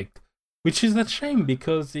aspect, which is a shame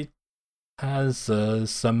because it has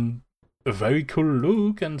some very cool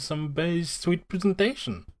look and some very sweet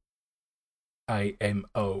presentation.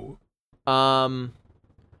 IMO. Pokemon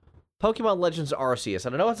Legends Arceus.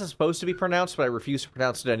 And I know it's supposed to be pronounced, but I refuse to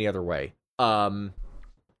pronounce it any other way. I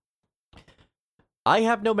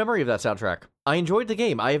have no memory of that soundtrack. I enjoyed the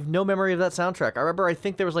game. I have no memory of that soundtrack. I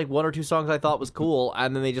think there was like 1 or 2 songs I thought was cool,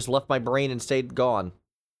 and then they just left my brain and stayed gone.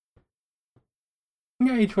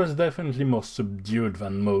 Yeah, it was definitely more subdued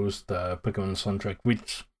than most Pokemon soundtrack,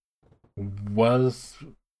 which was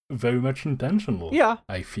very much intentional. Yeah.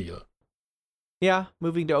 I feel. Yeah,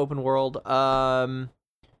 moving to open world. It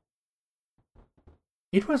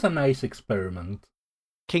was a nice experiment.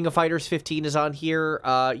 King of Fighters 15 is on here.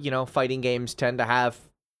 Fighting games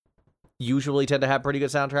usually tend to have pretty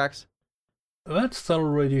good soundtracks. That's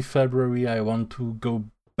already February. I want to go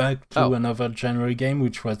back to another January game,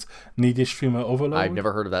 which was Needy Streamer Overload. I've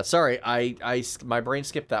never heard of that. Sorry, my brain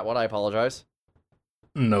skipped that one. I apologize.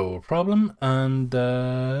 No problem. And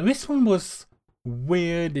this one was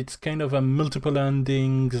weird. It's kind of a multiple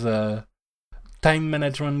endings time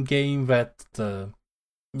management game that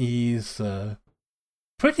is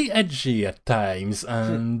pretty edgy at times,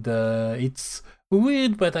 and it's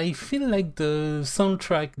weird, but I feel like the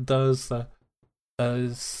soundtrack does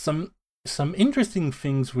some interesting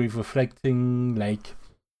things with reflecting like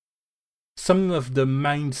some of the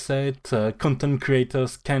mindset content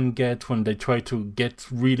creators can get when they try to get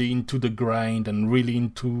really into the grind and really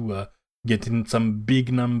into getting some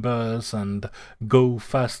big numbers and go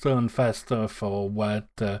faster and faster for what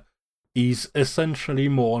is essentially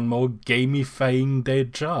more and more gamifying their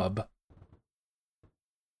job.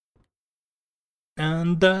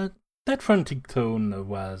 And that frantic tone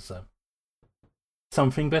was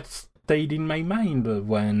something that stayed in my mind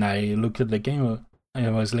when I looked at the game. I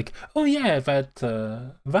was like, oh yeah, that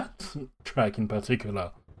track in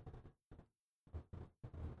particular.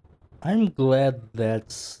 I'm glad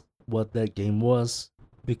that's what that game was.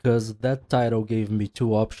 because that title gave me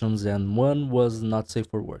two options and one was not safe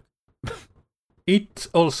for work. It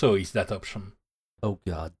also is that option. Oh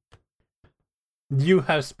god. You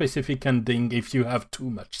have specific ending if you have too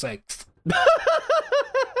much sex.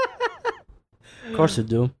 Of course you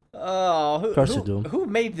do. Oh, Of course you do. who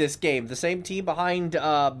made this game? The same team behind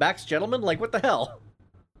Max Gentleman? Like, what the hell?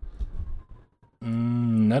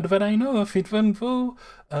 Not that I know of, even though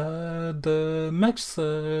the Max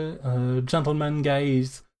Gentleman guy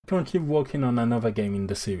is currently working on another game in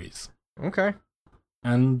the series. Okay.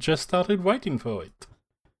 And just started writing for it.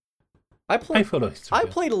 I follow it. I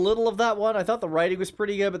played a little of that one. I thought the writing was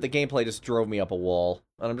pretty good, but the gameplay just drove me up a wall.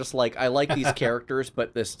 And I'm just like, I like these characters,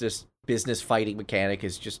 but this business fighting mechanic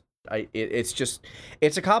is just,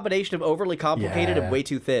 it's a combination of overly complicated and way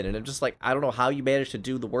too thin. And I'm just like, I don't know how you managed to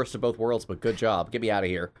do the worst of both worlds, but good job. Get me out of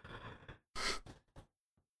here.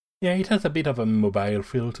 Yeah, it has a bit of a mobile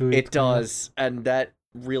feel to it. It does, and that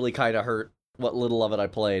really kind of hurt what little of it I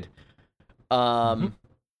played.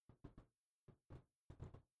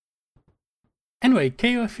 Anyway,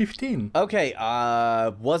 KOF 15. Okay,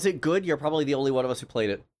 was it good? You're probably the only one of us who played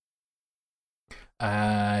it.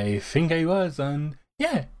 I think I was, and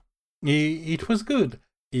yeah, it was good.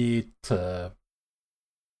 It had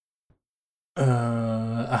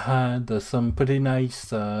some pretty nice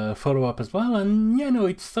follow-up as well, and yeah, no,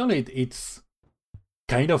 it's solid. It's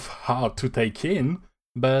kind of hard to take in,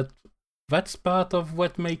 but that's part of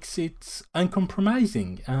what makes it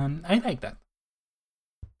uncompromising, and I like that.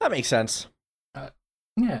 That makes sense.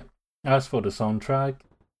 Yeah. As for the soundtrack,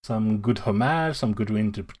 some good homage, some good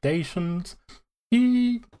reinterpretations,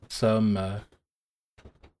 some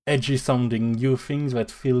edgy sounding new things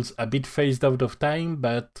that feels a bit phased out of time,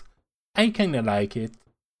 but I kinda like it.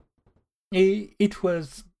 It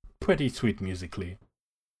was pretty sweet musically.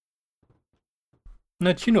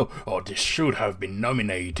 Not, this should have been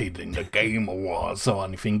nominated in the Game Awards or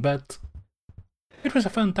anything, but it was a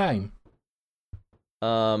fun time.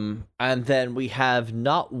 And then we have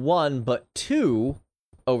not one, but two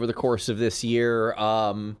over the course of this year,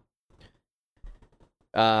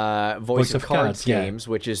 Voice of Cards games,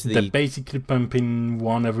 which is They're basically pumping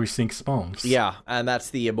one every 6 months. Yeah, and that's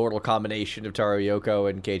the immortal combination of Taro Yoko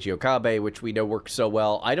and Keiji Okabe, which we know works so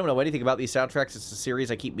well. I don't know anything about these soundtracks. It's a series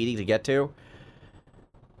I keep meaning to get to.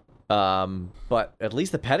 But at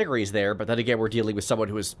least the pedigree's there, but then again, we're dealing with someone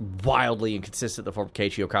who is wildly inconsistent in the form of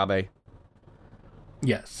Keiji Okabe.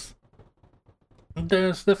 Yes.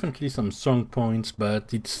 There's definitely some strong points,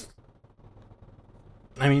 but it's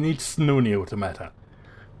no Nier Automata.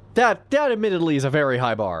 That admittedly is a very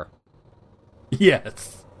high bar.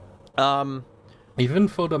 Yes. Even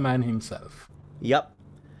for the man himself. Yep.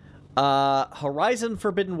 Horizon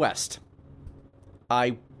Forbidden West.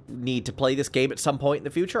 I need to play this game at some point in the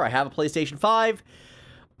future. I have a PlayStation 5.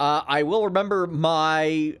 I will remember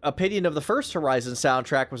my opinion of the first Horizon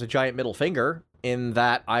soundtrack was a giant middle finger, in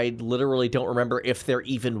that I literally don't remember if there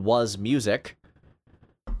even was music.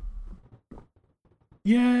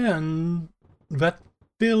 Yeah, and that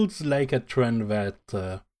feels like a trend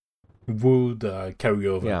that would carry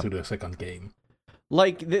over to the second game.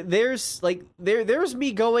 Like, there's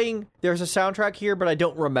me going, there's a soundtrack here, but I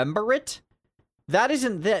don't remember it.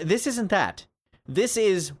 This isn't that. This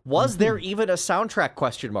is, was there even a soundtrack,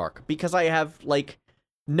 question mark? Because I have,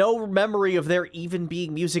 no memory of there even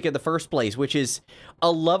being music in the first place, which is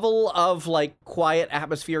a level of, quiet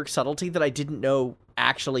atmospheric subtlety that I didn't know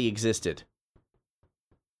actually existed.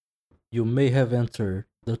 You may have entered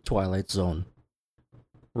the Twilight Zone.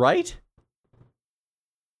 Right?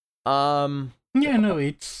 Yeah, no,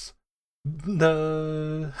 it's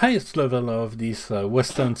the highest level of this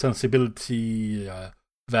Western sensibility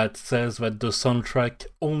that says that the soundtrack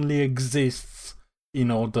only exists in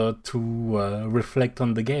order to reflect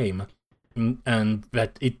on the game, and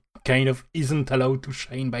that it kind of isn't allowed to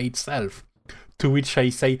shine by itself. To which I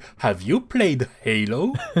say, have you played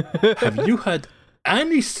Halo? Have you had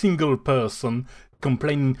any single person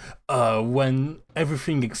complaining when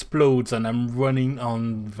everything explodes and I'm running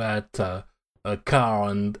on that car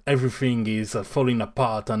and everything is falling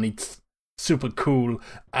apart and it's super cool?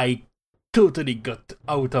 I totally got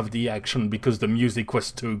out of the action because the music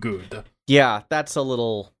was too good. Yeah, that's a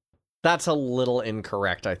little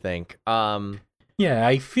incorrect, I think. Yeah,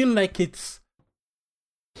 I feel like it's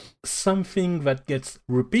something that gets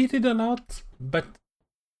repeated a lot, but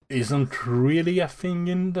isn't really a thing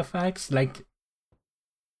in the facts. Like,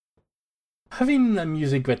 having a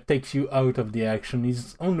music that takes you out of the action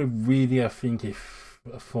is only really a thing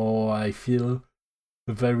I feel,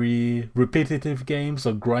 very repetitive games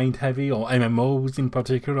or grind heavy or MMOs in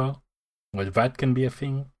particular, where that can be a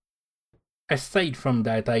thing. aside from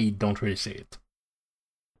that, I don't really see it.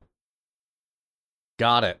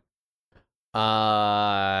 Got it.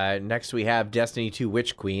 Next we have Destiny 2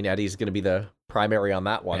 Witch Queen. Eddie's going to be the primary on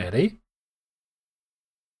that one. Eddie?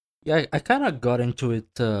 Yeah, I kind of got into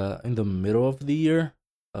it in the middle of the year.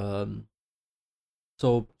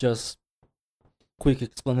 So just quick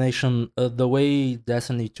explanation. The way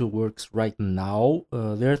Destiny 2 works right now,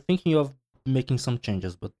 they're thinking of making some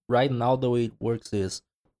changes, but right now the way it works is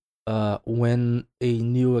when a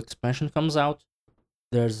new expansion comes out,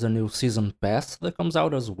 there's a new season pass that comes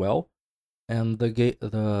out as well, and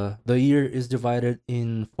the year is divided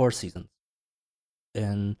in 4 seasons,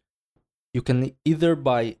 and you can either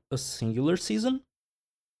buy a singular season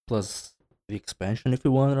plus the expansion if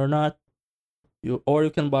you want it or not, or you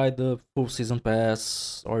can buy the full season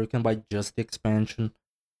pass, or you can buy just the expansion.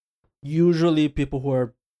 Usually, people who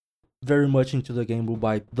are very much into the game will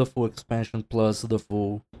buy the full expansion plus the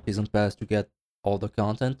full season pass to get all the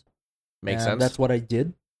content. Makes sense. That's what I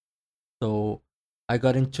did. So I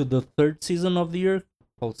got into the 3rd season of the year,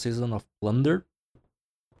 called Season of Plunder.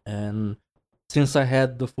 And since I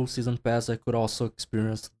had the full season pass, I could also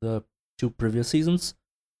experience the 2 previous seasons,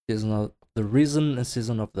 Season of the Risen and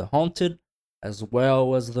Season of the Haunted, as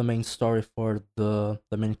well as the main story for the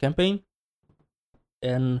main campaign.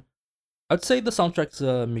 And I'd say the soundtrack's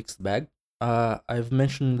a mixed bag. I've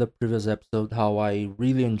mentioned in the previous episode how I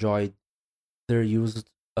really enjoyed their use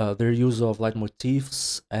of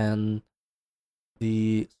leitmotifs and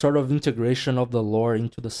the sort of integration of the lore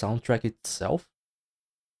into the soundtrack itself.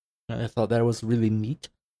 I thought that was really neat.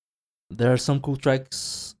 There are some cool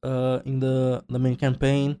tracks in the main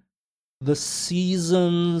campaign. The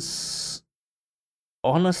seasons,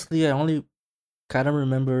 honestly, I only kind of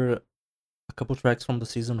remember a couple tracks from the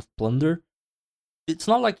Season of Plunder. It's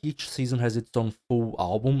not like each season has its own full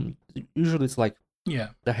album. Usually it's like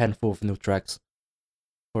a handful of new tracks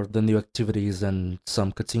for the new activities and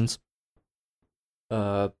some cutscenes.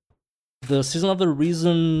 The Season of the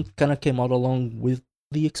Reason kind of came out along with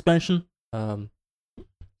the expansion.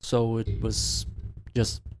 So it was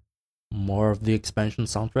just more of the expansion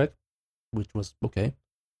soundtrack, which was okay.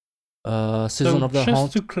 Season of the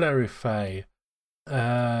Just to clarify,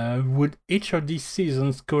 would each of these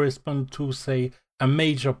seasons correspond to, say, a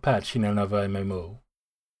major patch in another MMO?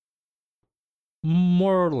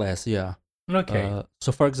 More or less, yeah. Okay.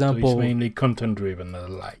 So for example, so it's mainly content driven and the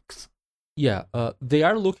likes. Yeah, they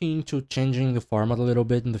are looking into changing the format a little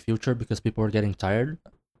bit in the future because people are getting tired.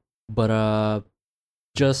 But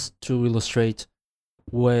just to illustrate,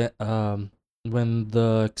 when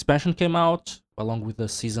the expansion came out, along with the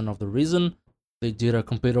Season of the Reason, they did a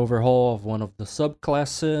complete overhaul of one of the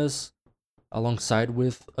subclasses, alongside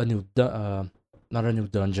with a new not a new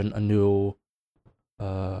dungeon, a new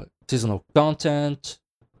seasonal content.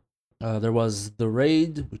 There was the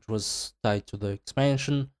raid, which was tied to the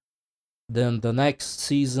expansion. Then the next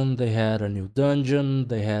season, they had a new dungeon.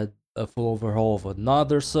 They had a full overhaul of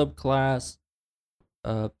another subclass.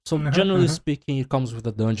 So generally speaking, it comes with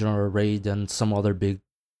a dungeon or a raid and some other big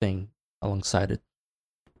thing alongside it.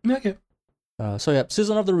 Okay. So yeah,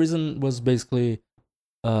 Season of the Reason was basically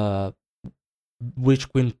Witch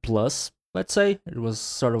Queen Plus, let's say. It was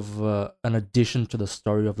sort of an addition to the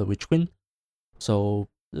story of the Witch Queen. So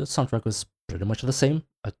the soundtrack was pretty much the same.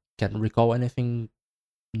 I can't recall anything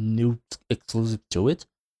new exclusive to it.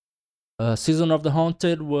 Season of the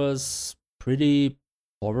Haunted was pretty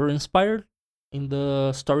horror inspired in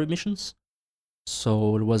the story missions,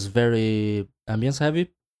 so it was very ambience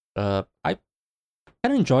heavy. I kind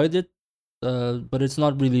of enjoyed it, but it's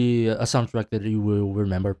not really a soundtrack that you will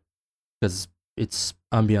remember because it's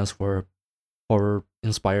ambience for horror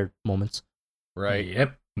inspired moments. Right.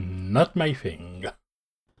 Yep. Not my thing.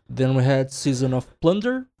 Then we had Season of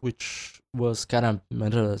Plunder, which was kind of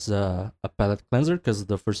meant as a palate cleanser because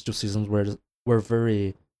the first 2 seasons were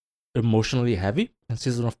very emotionally heavy, and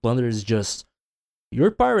Season of Plunder is just,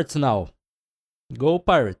 you're pirates now, go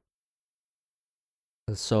pirate.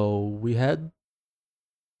 So we had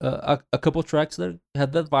a couple tracks that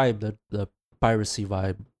had that vibe, the piracy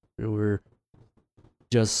vibe. We were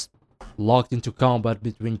just locked into combat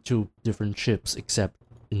between 2 different ships, except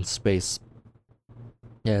in space.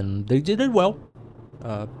 And they did it well.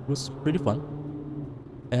 It was pretty fun.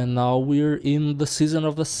 And now we're in the Season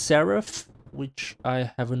of the Seraph, which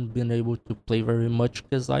I haven't been able to play very much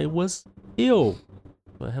because I was ill.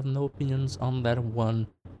 So I have no opinions on that one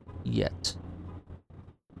yet.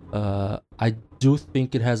 I do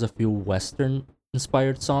think it has a few Western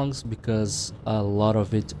inspired songs because a lot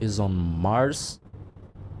of it is on Mars.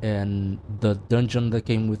 And the dungeon that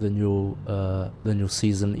came with the new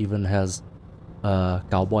season even has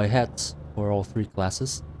cowboy hats for all three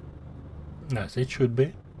classes. As it should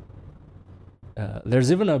be.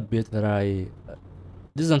 There's even a bit that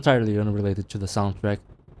this is entirely unrelated to the soundtrack,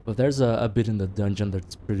 but there's a bit in the dungeon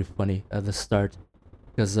that's pretty funny at the start,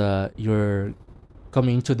 because you're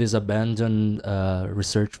coming into this abandoned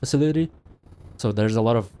research facility. So there's a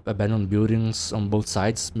lot of abandoned buildings on both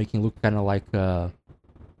sides, making it look kind of like a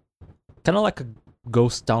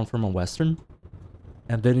ghost town from a western.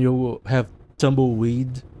 And then you have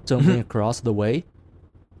tumbleweed tumbling across the way,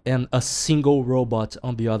 and a single robot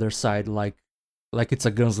on the other side, like it's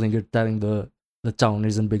a gunslinger telling the town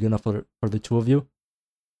isn't big enough for the two of you.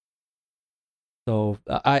 So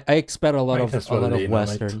I expect a lot of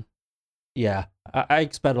Western. Yeah, I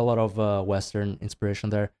expect a lot of Western inspiration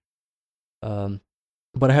there. But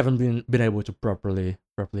I haven't been able to properly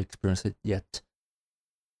experience it yet.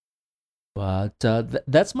 But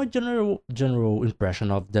that's my general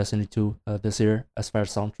impression of Destiny 2 this year, as far as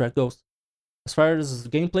soundtrack goes. As far as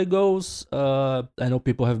gameplay goes, I know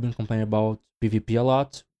people have been complaining about PvP a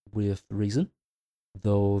lot, with reason.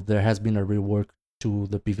 Though there has been a rework to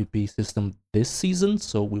the PvP system this season,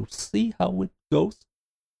 so we'll see how it goes.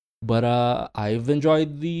 But I've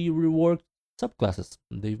enjoyed the reworked subclasses.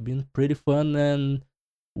 They've been pretty fun, and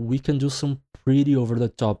we can do some pretty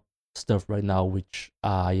over-the-top stuff right now, which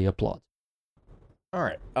I applaud. All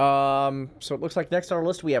right. So it looks like next on our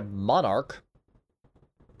list we have Monarch.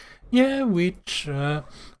 Yeah, which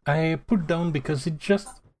I put down because it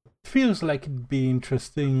just feels like it'd be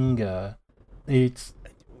interesting. It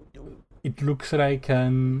looks like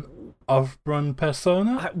an off-brand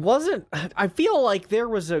Persona. I feel like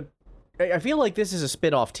this is a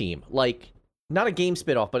spin-off team. Like, not a game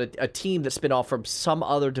spin-off, but a team that spin off from some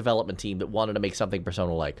other development team that wanted to make something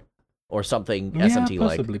Persona-like. Or something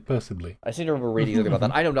SMT-like. Possibly. I seem to remember reading something about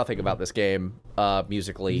that. I know nothing about this game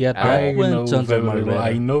musically. Yeah, I know very little.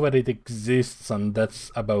 I know that it exists, and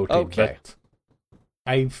that's about it. But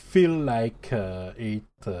I feel like it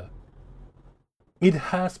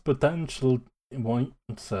has potential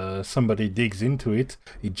once somebody digs into it.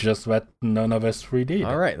 It's just that none of us really did.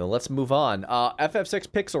 All right, then let's move on. FF6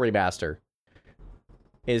 Pixel Remaster.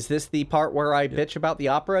 Is this the part where I bitch about the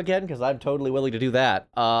opera again? Because I'm totally willing to do that.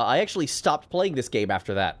 I actually stopped playing this game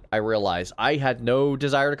after that, I realized. I had no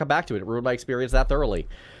desire to come back to it. It ruined my experience that thoroughly.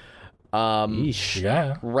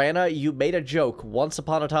 Yeah. Rana, you made a joke once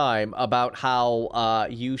upon a time about how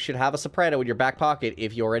you should have a soprano in your back pocket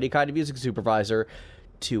if you're any kind of music supervisor,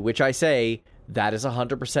 to which I say, that is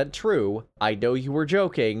 100% true. I know you were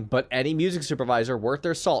joking, but any music supervisor worth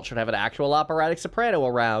their salt should have an actual operatic soprano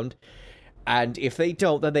around. And if they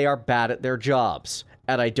don't, then they are bad at their jobs.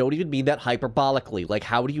 And I don't even mean that hyperbolically. Like,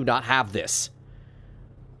 how do you not have this?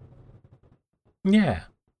 Yeah.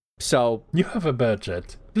 So... You have a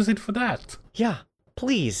budget. Use it for that. Yeah,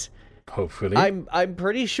 please. Hopefully. I'm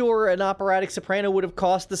pretty sure an operatic soprano would have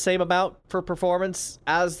cost the same amount for performance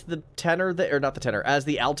as the tenor, as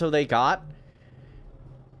the alto they got.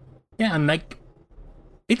 Yeah, and like,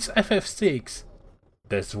 it's FF6.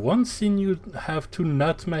 There's one thing you have to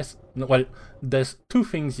not mess... Well, there's two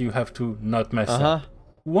things you have to not mess up.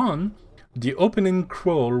 One, the opening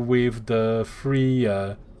crawl with the three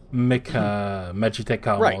mecha Magitech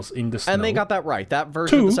armors in the snow. And they got that right. That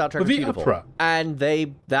version of the soundtrack is beautiful. Opera. And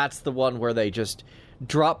that's the one where they just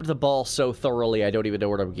dropped the ball so thoroughly I don't even know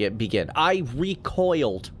where to begin. I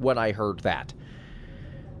recoiled when I heard that.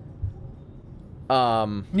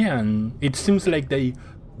 Yeah, and it seems like they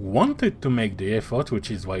wanted to make the effort, which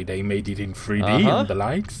is why they made it in 3D and the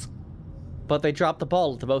likes. But they dropped the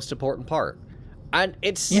ball at the most important part. And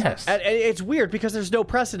it's and it's weird because there's no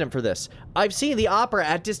precedent for this. I've seen the opera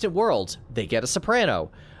at Distant Worlds. They get a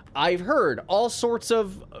soprano. I've heard all sorts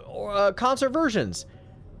of concert versions.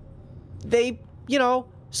 They,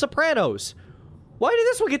 sopranos. Why did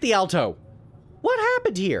this one get the alto? What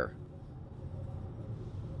happened here?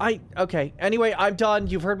 Okay. Anyway, I'm done.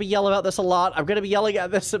 You've heard me yell about this a lot. I'm going to be yelling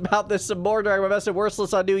about this some more during my Best and Worst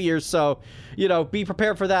list on New Year's, so, be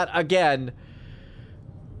prepared for that again.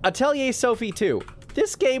 Atelier Sophie 2.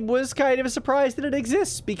 This game was kind of a surprise that it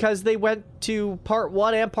exists, because they went to Part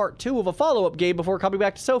 1 and Part 2 of a follow-up game before coming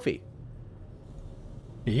back to Sophie.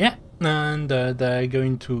 Yeah, and they're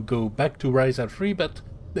going to go back to Rise at 3, but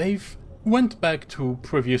they've went back to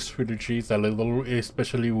previous trilogies a little,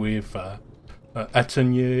 especially with...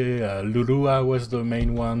 Atelier Lulua was the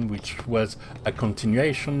main one, which was a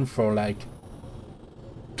continuation for like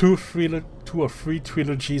two or three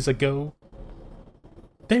trilogies ago.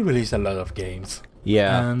 They released a lot of games.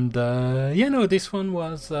 Yeah. And, this one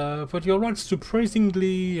was, but you're right,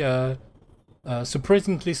 surprisingly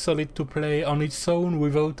solid to play on its own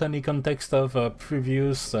without any context of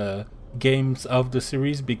previous games of the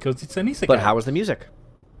series because it's an isekai. But how was the music?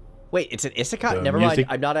 Wait, it's an isekai? The Never music-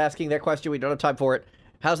 mind. I'm not asking that question. We don't have time for it.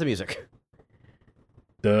 How's the music?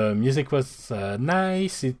 The music was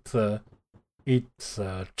nice. It's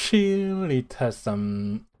chill. It has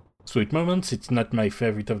some sweet moments. It's not my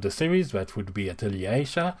favorite of the series. That would be Atelier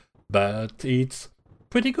Aisha, but it's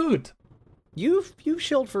pretty good. You've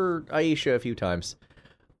shilled for Aisha a few times.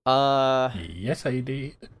 Yes, I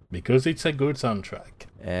did, because it's a good soundtrack.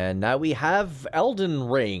 And now we have Elden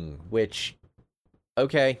Ring, which,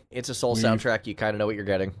 okay, it's a Soul soundtrack. You kind of know what you're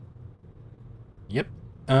getting. Yep.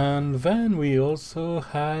 And then we also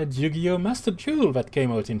had Yu-Gi-Oh! Master Duel that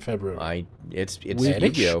came out in February. It's Which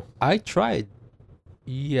Yu-Gi-Oh! I tried.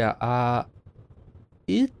 Yeah,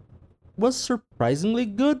 it was surprisingly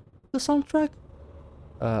good, the soundtrack.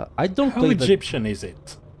 I don't How play Egyptian is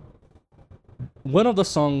it? One of the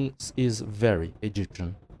songs is very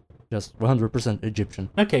Egyptian. Just 100% Egyptian.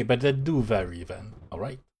 Okay, but they do vary then,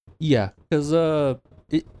 alright? Yeah, because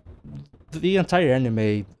the entire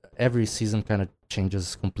anime, every season kind of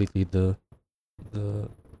changes completely the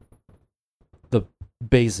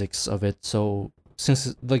basics of it. So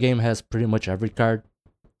since the game has pretty much every card,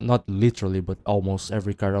 not literally, but almost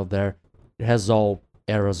every card out there, it has all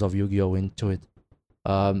eras of Yu-Gi-Oh into it.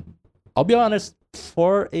 I'll be honest,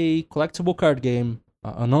 for a collectible card game,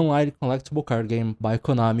 an online collectible card game by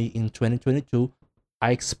Konami in 2022,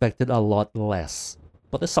 I expected a lot less.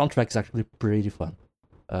 But the soundtrack is actually pretty fun.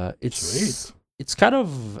 Sweet. It's kind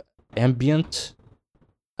of ambient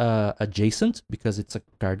adjacent because it's a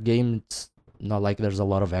card game. It's not like there's a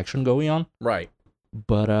lot of action going on. Right.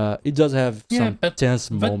 But it does have some but tense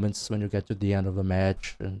moments when you get to the end of the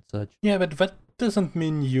match and such. Yeah, but that doesn't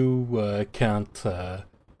mean you can't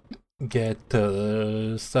get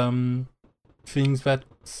some things that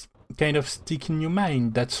kind of stick in your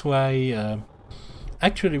mind. That's why,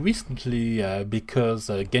 actually, recently, because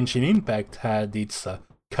Genshin Impact had its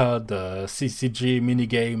card CCG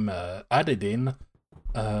minigame added in,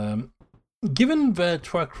 given the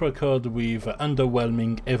track record with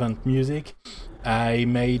underwhelming event music, I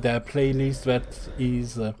made a playlist that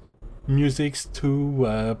is musics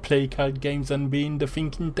to play card games and be in the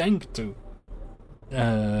thinking tank to.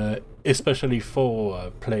 Especially for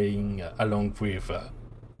playing along with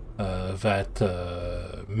that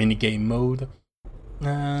minigame mode.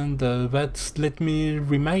 And that let me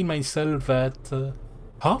remind myself that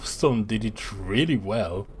Hearthstone did it really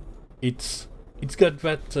well. It's got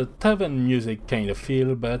that tavern music kind of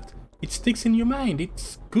feel, but it sticks in your mind.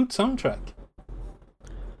 It's good soundtrack.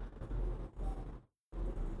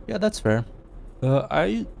 Yeah, that's fair.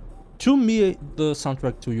 To me, the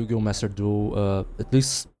soundtrack to Yu-Gi-Oh! Master Duel, at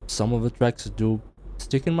least some of the tracks do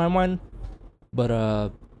stick in my mind, but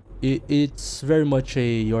it's very much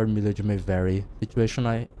a Your Village May Vary situation,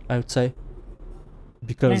 I would say.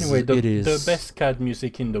 Because Anyway, it is... the best card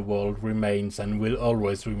music in the world remains and will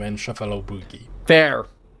always remain Shuffle Boogie. Fair.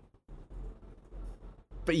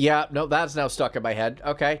 But yeah, no, that's now stuck in my head.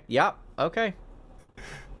 Okay, yeah, okay.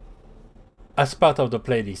 As part of the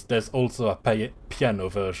playlist, there's also a piano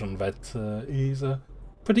version that is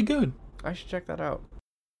pretty good. I should check that out.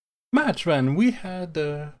 Match then, we had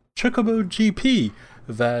Chocobo GP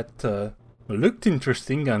that looked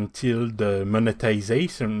interesting until the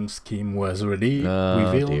monetization scheme was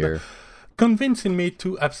revealed, dear. convincing me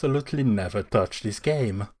to absolutely never touch this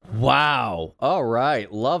game. Wow. All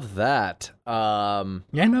right. Love that. Yeah,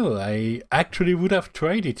 no, I actually would have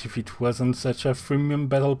tried it if it wasn't such a freemium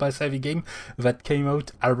Battle Pass heavy game that came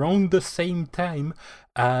out around the same time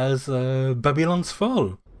as Babylon's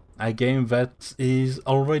Fall, a game that is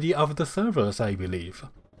already off the servers, I believe.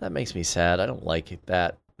 That makes me sad. I don't like it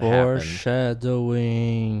that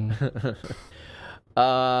Foreshadowing.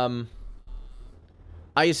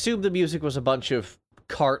 I assume the music was a bunch of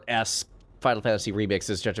cart-esque Final Fantasy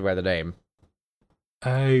remixes, judging by the name.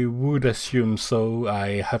 I would assume so.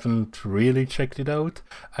 I haven't really checked it out.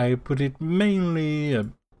 I put it mainly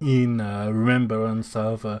in remembrance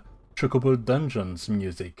of Chocobo Dungeons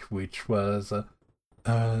music, which was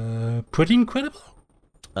pretty incredible.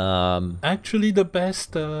 Actually, the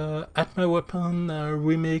best At My Weapon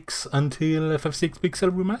remix until FF6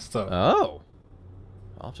 Pixel Remaster. Oh.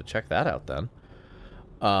 I'll have to check that out then.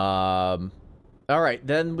 Alright,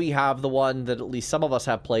 then we have the one that at least some of us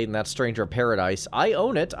have played, and that's Stranger of Paradise. I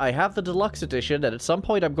own it. I have the deluxe edition, and at some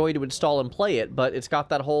point I'm going to install and play it, but it's got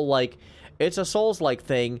that whole, like, it's a Souls-like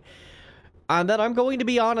thing. And then I'm going to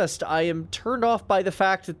be honest, I am turned off by the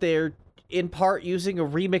fact that they're in part using a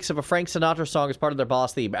remix of a Frank Sinatra song as part of their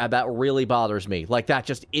boss theme, and that really bothers me. Like, that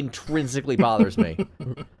just intrinsically bothers me.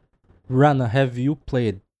 Rana, have you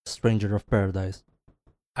played Stranger of Paradise?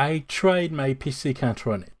 I tried, my PC can't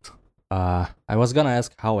run it. I was gonna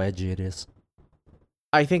ask how edgy it is.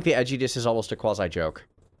 I think the edginess is almost a quasi-joke.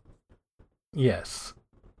 Yes.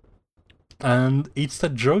 And it's a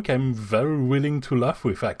joke I'm very willing to laugh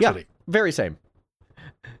with, actually. Yeah, very same.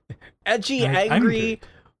 Edgy, angry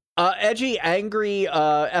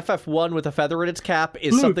FF1 with a feather in its cap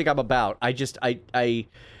is something I'm about.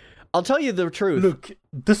 I'll tell you the truth. Look,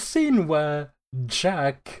 the scene where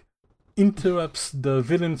Jack interrupts the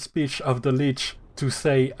villain speech of the Lich to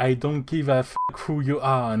say, I don't give a f*** who you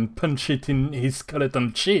are, and punch it in his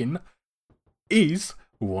skeleton chin, is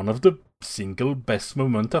one of the single best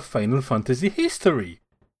moments of Final Fantasy history.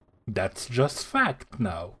 That's just fact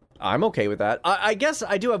now. I'm okay with that. I guess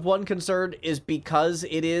I do have one concern, is because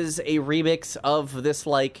it is a remix of this,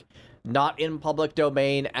 like, not in public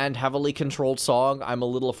domain and heavily controlled song, I'm a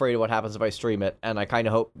little afraid of what happens if I stream it, and I kind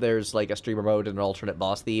of hope there's, like, a streamer mode and an alternate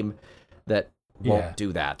boss theme that won't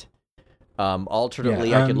do that.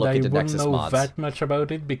 Alternately, I could look into Nexus mods. I won't know that much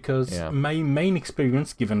about it because my main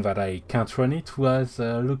experience, given that I can't run it, was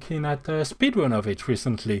looking at a speedrun of it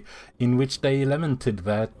recently, in which they lamented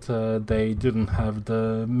that they didn't have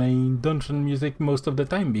the main dungeon music most of the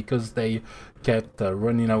time because they kept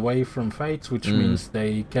running away from fights, which means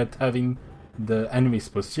they kept having the enemies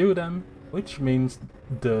pursue them, which means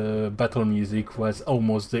the battle music was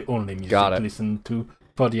almost the only music listened to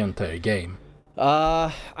for the entire game.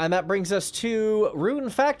 And that brings us to Rune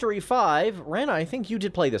Factory 5. Rana, I think you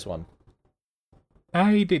did play this one.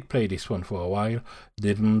 I did play this one for a while.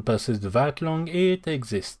 Didn't persist that long, it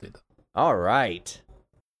existed. Alright.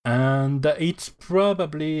 And it's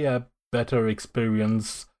probably a better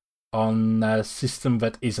experience on a system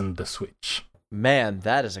that isn't the Switch. Man,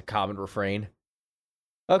 that is a common refrain.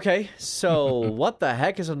 Okay, so what the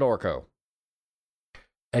heck is a Norco?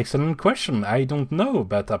 Excellent question. I don't know,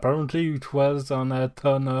 but apparently it was on a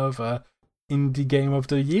ton of indie game of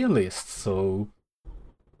the year lists, so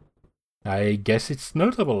I guess it's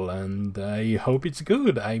notable, and I hope it's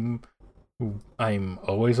good. I'm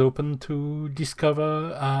always open to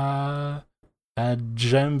discover a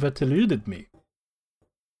gem that eluded me.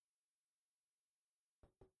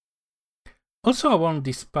 Also, around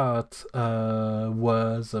this part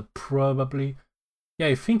was probably... Yeah,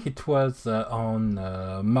 I think it was on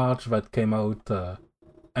March that came out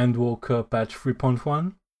Endwalker patch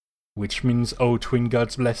 3.1, which means Oh Twin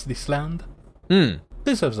Gods Bless This Land.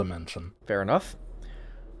 Deserves a mention. Fair enough.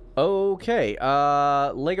 Okay,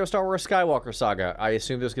 Lego Star Wars Skywalker Saga. I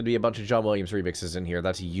assume there's going to be a bunch of John Williams remixes in here.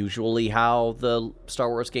 That's usually how the Star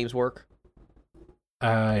Wars games work.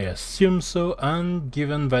 I assume so, and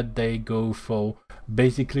given that they go for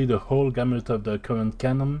basically the whole gamut of the current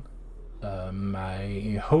canon,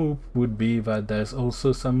 my hope would be that there's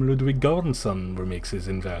also some Ludwig Göransson remixes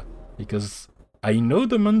in there, because I know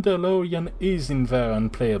the Mandalorian is in there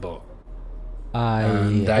and playable. I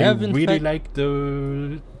really like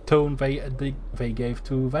the tone they gave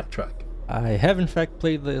to that track. I have in fact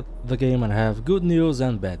played the game and have good news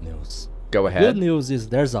and bad news. Go ahead. Good news is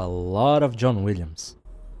there's a lot of John Williams.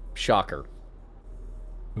 Shocker.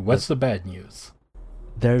 What's the bad news?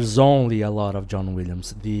 There's only a lot of John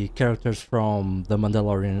Williams. The characters from The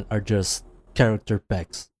Mandalorian are just character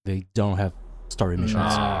packs. They don't have story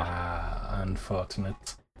missions.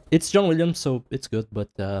 Unfortunate. It's John Williams, so it's good, but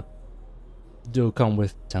do come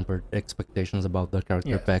with tempered expectations about the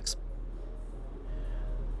character packs.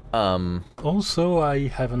 Also, I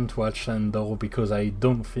haven't watched Andor because I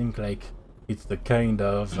don't think it's the kind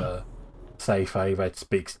of sci-fi that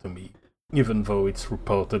speaks to me, even though it's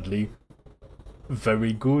reportedly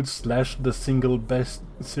very good / the single best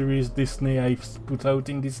series Disney I've put out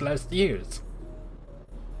in these last years.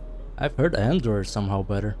 I've heard Andor is somehow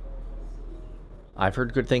better. I've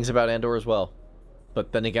heard good things about Andor as well.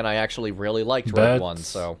 But then again, I actually really liked Rogue One,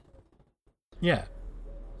 so... Yeah.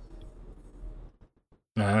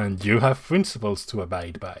 And you have principles to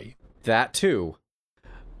abide by. That too.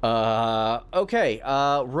 Okay,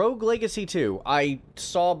 Rogue Legacy 2. I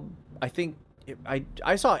saw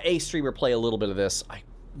a streamer play a little bit of this.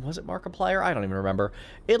 Was it Markiplier? I don't even remember.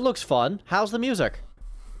 It looks fun. How's the music?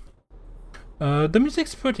 The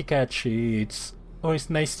music's pretty catchy. It's always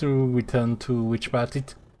nice to return to Witchbat.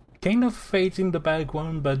 It kind of fades in the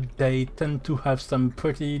background, but they tend to have some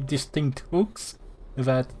pretty distinct hooks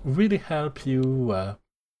that really help you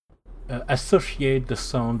associate the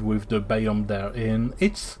sound with the biome they're in.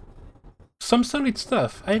 It's some solid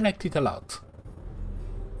stuff. I liked it a lot.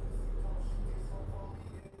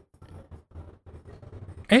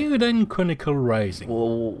 Aerodine Chronicle Rising.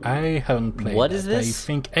 Well, I haven't played What is this? I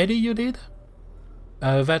think, Eddie, you did?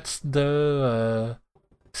 That's the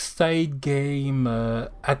side game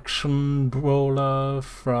action brawler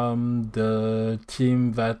from the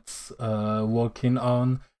team that's working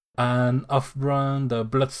on an off-brand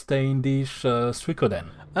bloodstained-ish Suikoden.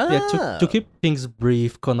 Yeah, to keep things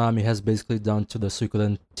brief, Konami has basically done to the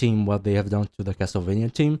Suikoden team what they have done to the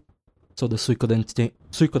Castlevania team. So the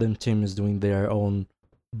Suikoden team is doing their own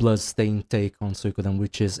bloodstained take on Suikoden,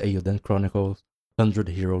 which is Eiyuden Chronicles 100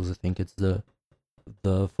 Heroes. I think it's the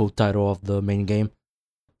full title of the main game.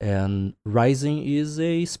 And Rising is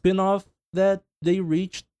a spin-off that they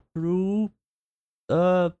reached through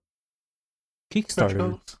Kickstarter.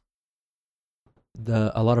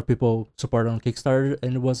 A lot of people supported on Kickstarter,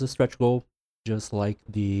 and it was a stretch goal, just like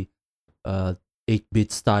the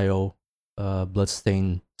 8-bit style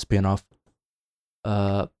Bloodstain spin-off.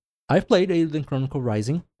 I've played Eiyuden Chronicle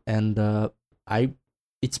Rising, and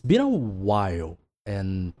it's been a while,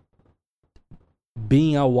 and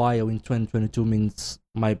being a while in 2022 means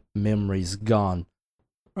my memory is gone.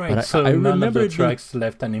 Right, but so I none of remember the it being- tracks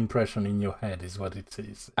left an impression in your head, is what it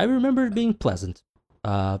is. I remember it being pleasant.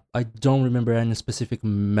 I don't remember any specific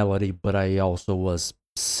melody, but I also was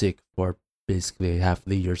sick for basically half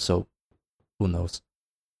the year, so who knows?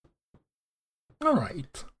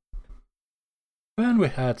 Alright. Then we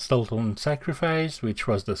had Sultan Sacrifice, which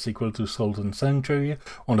was the sequel to Sultan Sanctuary,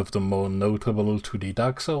 one of the more notable 2D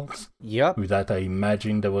Dark Souls. Yep. With that, I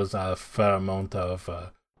imagine there was a fair amount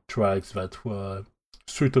of tracks that were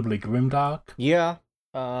suitably grimdark. Yeah.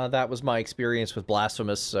 That was my experience with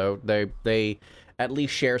Blasphemous, so they at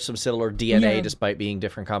least share some similar DNA Yeah. despite being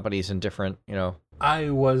different companies and different,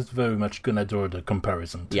 I was very much gonna draw the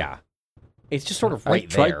comparison. Yeah. It's just sort of right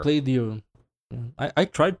there. I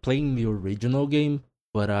tried playing the original game,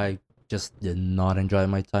 but I just did not enjoy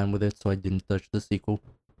my time with it, so I didn't touch the sequel.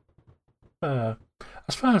 As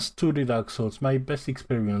far as 2D Dark Souls, my best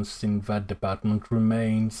experience in that department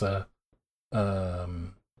remains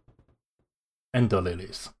Ender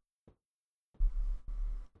Lilies.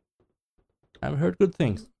 I've heard good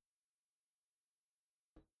things.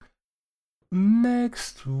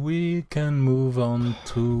 Next, we can move on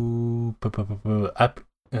to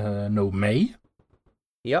May.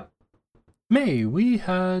 Yep. May, we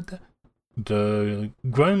had the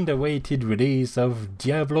grand-awaited release of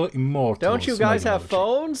Diablo Immortal. Don't you guys have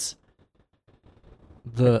phones?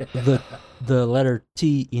 The letter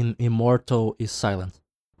T in Immortal is silent.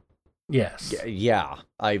 Yes. Yeah.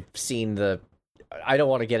 I've seen I don't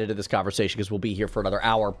want to get into this conversation because we'll be here for another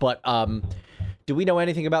hour, but do we know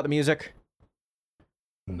anything about the music?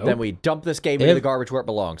 Nope. Then we dump this game into the garbage where it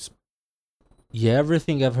belongs. Yeah,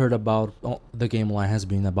 everything I've heard about the game line has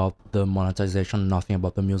been about the monetization, nothing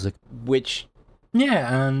about the music. Which...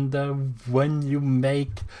 Yeah, and when you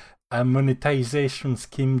make a monetization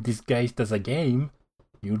scheme disguised as a game,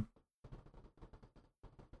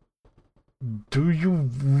 do you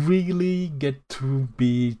really get to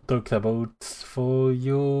be talked about for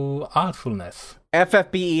your artfulness?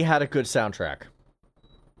 FFBE had a good soundtrack.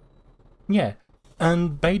 Yeah,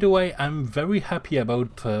 and by the way, I'm very happy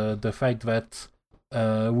about the fact that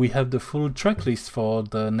we have the full tracklist for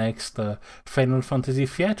the next Final Fantasy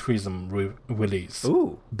Theatrhythm release.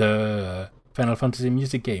 Ooh. The Final Fantasy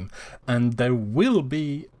music game. And there will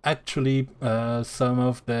be actually some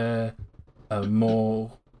of the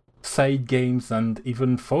more side games and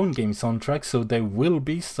even phone game soundtracks, so there will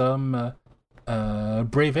be some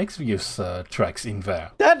Brave Exvius tracks in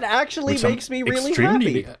there. That actually which I'm makes me really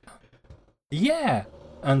extremely happy. Yeah,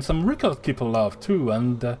 and some records people love too,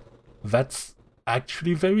 and that's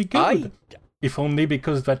actually very good. If only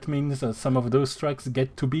because that means some of those tracks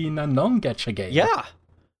get to be in a non-gacha game. Yeah.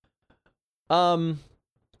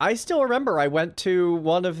 I still remember I went to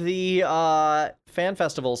one of the fan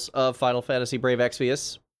festivals of Final Fantasy Brave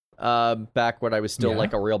Exvius back when I was still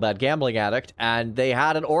like a real bad gambling addict, and they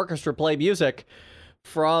had an orchestra play music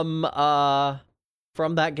from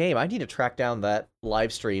that game. I need to track down that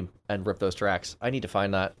live stream and rip those tracks. I need to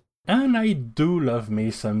find that. And I do love me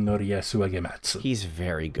some Noriyasu Agematsu. He's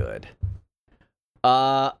very good.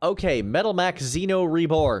 Okay, Metal Max Xeno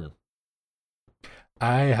Reborn.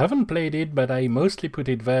 I haven't played it, but I mostly put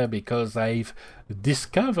it there because I've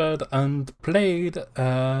discovered and played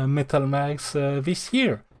Metal Max this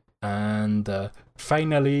year. And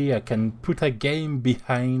finally I can put a game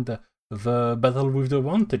behind the Battle with the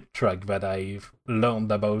Wanted track that I've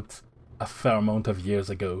learned about a fair amount of years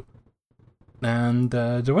ago. And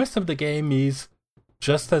the rest of the game is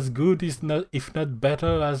just as good, if not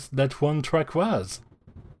better, as that one track was.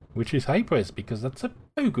 Which is high praise, because that's a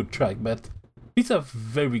very good track, but it's a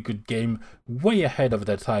very good game, way ahead of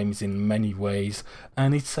their times in many ways,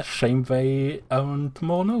 and it's a shame they aren't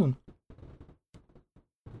more known.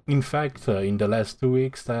 In fact, in the last 2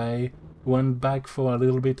 weeks, I went back for a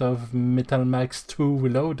little bit of Metal Max 2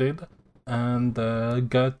 Reloaded and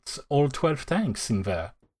got all 12 tanks in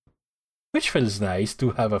there. Which feels nice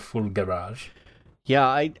to have a full garage.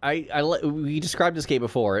 Yeah, we described this game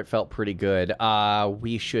before. It felt pretty good.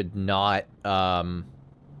 We should not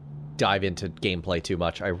dive into gameplay too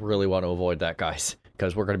much. I really want to avoid that, guys,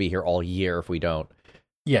 because we're going to be here all year if we don't.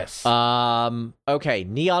 Yes. Okay,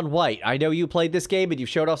 Neon White. I know you played this game and you've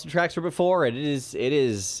showed off some tracks for before, and it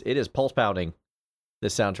is pulse pounding.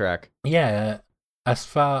 This soundtrack. Yeah, as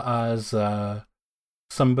far as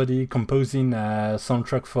somebody composing a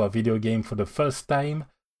soundtrack for a video game for the first time,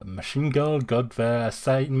 Machine Girl got their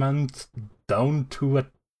assignment down to a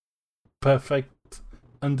perfect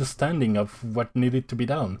understanding of what needed to be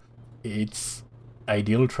done. It's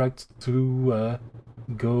ideal track to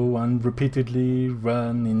go and repeatedly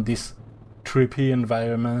run in this trippy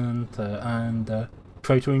environment and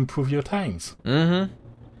try to improve your times. Mm-hmm.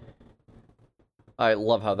 I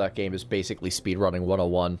love how that game is basically speedrunning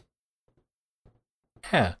 101.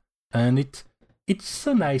 Yeah, and it's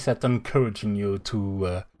so nice at encouraging you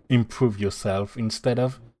to improve yourself instead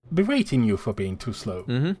of berating you for being too slow.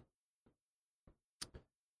 Mm-hmm.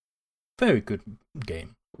 Very good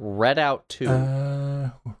game. Redout 2.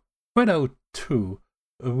 Redout 2,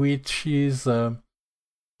 which is an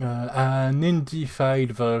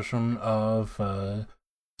indie-fied version of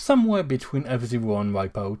somewhere between F-Zero and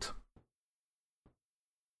Wipeout.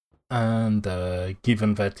 And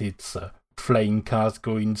given that it's flying cars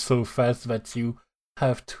going so fast that you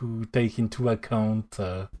have to take into account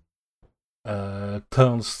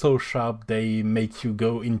turns so sharp they make you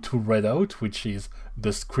go into Redout, which is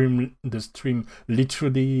the screen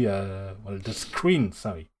literally the screen,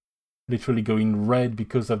 literally going red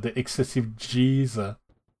because of the excessive G's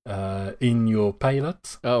in your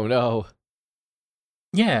pilot. Oh no.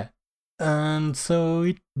 Yeah, and so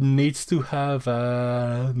it needs to have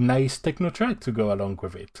a nice techno track to go along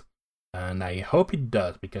with it. And I hope it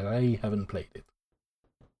does, because I haven't played it.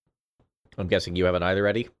 I'm guessing you haven't either,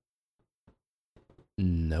 Eddie?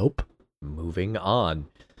 Nope. Moving on.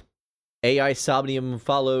 AI Somnium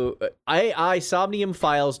Files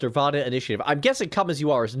Nirvana Initiative. I'm guessing Come As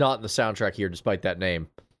You Are is not in the soundtrack here, despite that name.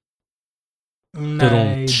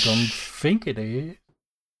 I don't think it is.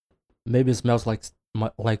 Maybe it smells like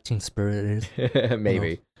Teen Spirit is.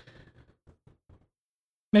 Maybe.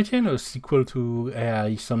 But you know, sequel to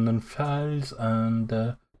AI Somnium Files,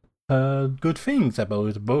 and heard good things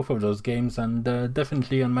about both of those games, and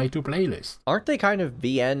definitely on my 2 playlists. Aren't they kind of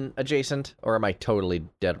VN adjacent, or am I totally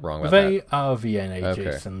dead wrong about that? They are VN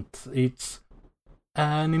adjacent. Okay. It's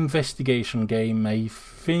an investigation game. I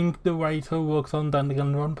think the writer worked on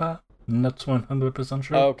Danganronpa. Not 100%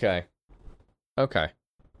 sure. Okay.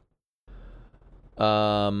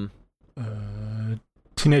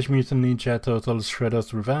 Teenage Mutant Ninja Turtles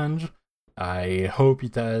Shredder's Revenge. I hope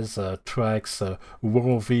it has tracks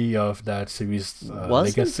worthy of that series Wasn't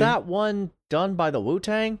legacy. that one done by the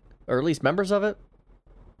Wu-Tang? Or at least members of it?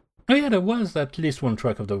 Oh yeah, there was at least one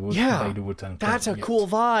track of the by the Wu-Tang. That's a cool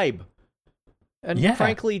vibe. And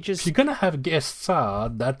frankly, just... If you're gonna have guest star,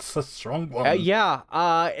 that's a strong one.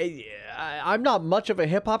 I'm not much of a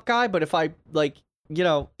hip-hop guy, but if I,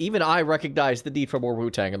 even I recognize the need for more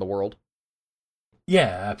Wu-Tang in the world.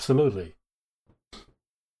 Yeah, absolutely.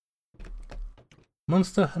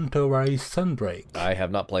 Monster Hunter Rise Sunbreak. I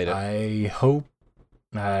have not played it. I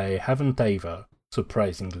haven't either,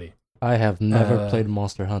 surprisingly. I have never played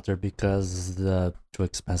Monster Hunter because it's too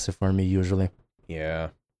expensive for me usually.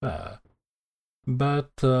 Yeah.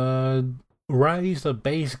 But Rise, the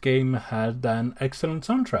base game, had an excellent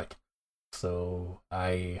soundtrack. So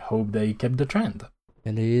I hope they kept the trend.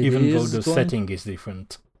 And even though the setting is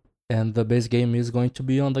different. And the base game is going to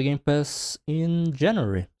be on the Game Pass in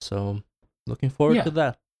January. So looking forward to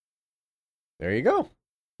that. There you go.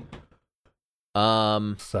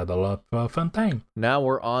 Saddle up for a fun time. Now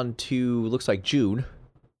we're on to, looks like June.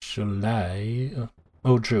 June,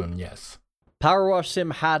 yes. Power Wash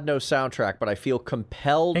Sim had no soundtrack, but I feel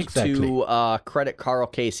compelled to credit Carl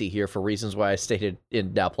Casey here for reasons why I stated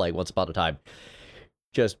in Now Playing Once Upon a Time.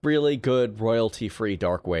 Just really good, royalty-free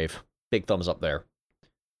Dark Wave. Big thumbs up there.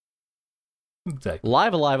 Exactly.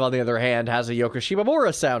 Live Alive, on the other hand, has a Yoko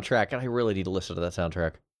Shimomura soundtrack, and I really need to listen to that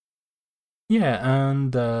soundtrack. Yeah,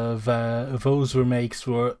 and those remakes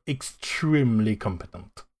were extremely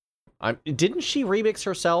competent. Didn't she remix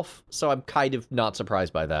herself? So I'm kind of not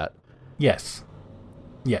surprised by that. Yes.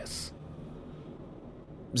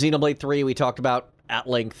 Xenoblade 3 we talked about at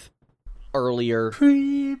length earlier.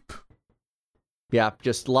 Creep. Yeah,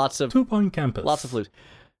 just lots of 2 Point Campus. Lots of flutes.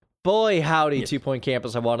 boy howdy, Yes. 2 Point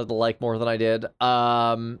Campus I wanted to like more than I did.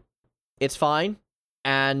 It's fine,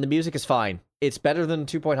 and the music is fine. It's better than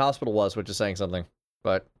 2 Point Hospital was, which is saying something,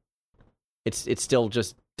 but it still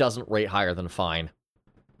just doesn't rate higher than fine.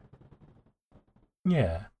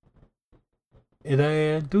 Yeah.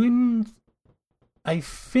 They're doing, I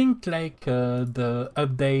think, like the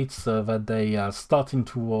updates that they are starting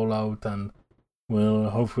to roll out and will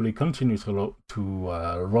hopefully continue to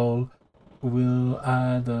roll will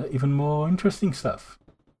add even more interesting stuff.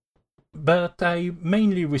 But I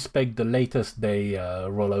mainly respect the latest they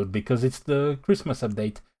rollout because it's the Christmas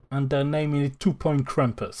update and they're naming it 2 Point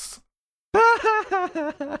Krampus.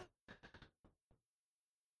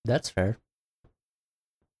 That's fair.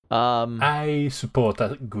 I support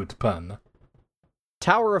a good pun.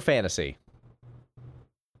 Tower of Fantasy.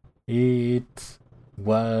 It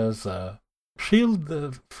was Shield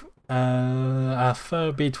a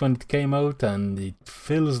fair bit when it came out, and it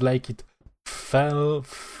feels like it fell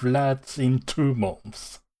flat in 2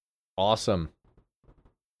 months. Awesome.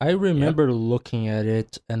 I remember looking at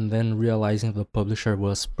it and then realizing the publisher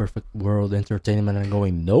was Perfect World Entertainment and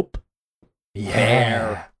going, nope.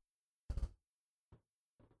 Yeah.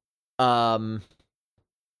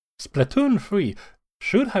 Splatoon 3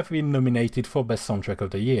 should have been nominated for Best Soundtrack of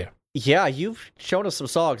the Year. Yeah, you've shown us some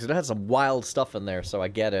songs. It had some wild stuff in there, so I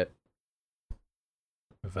get it.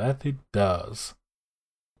 That it does.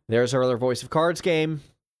 There's our other Voice of Cards game.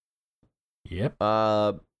 Yep.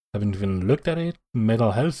 Haven't even looked at it.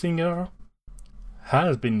 Metal Hellsinger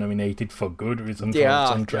has been nominated for good reason for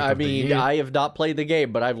Soundtrack I of the mean, Year. I have not played the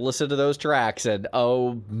game, but I've listened to those tracks, and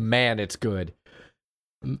oh man, it's good.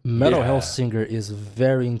 Metal Yeah. Hellsinger is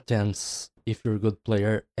very intense if you're a good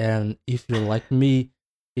player, and if you're like me,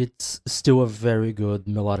 it's still a very good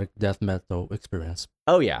melodic death metal experience,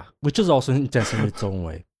 Oh yeah. which is also intense in its own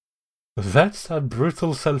way. That's a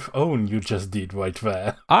brutal self-own you just did right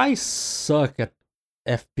there. I suck at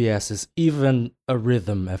FPSs, even a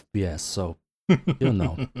rhythm FPS, so you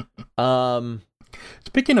know.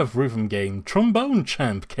 Speaking of rhythm game, Trombone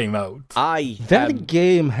Champ came out. That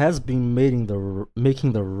game has been making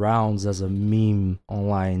the rounds as a meme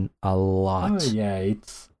online a lot. Oh yeah,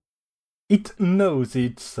 it knows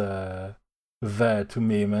it's there to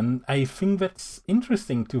meme, and I think that's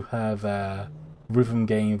interesting to have a rhythm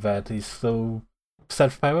game that is so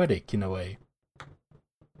self-parodic in a way.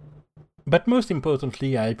 But most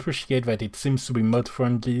importantly, I appreciate that it seems to be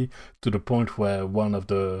mod-friendly to the point where one of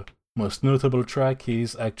the most notable track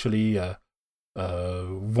is actually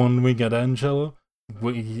One Winged Angel,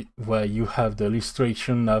 where you have the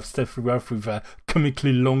illustration of Sephiroth with a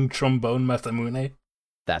comically long trombone Masamune.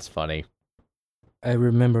 That's funny. I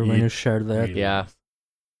remember when you shared that. Really Yeah. is.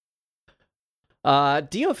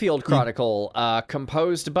 Diofield Chronicle,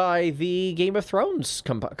 composed by the Game of Thrones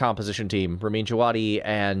composition team, Ramin Djawadi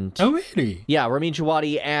and... Oh, really? Yeah, Ramin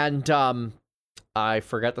Djawadi and, I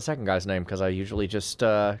forget the second guy's name, because I usually just,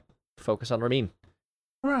 focus on Ramin.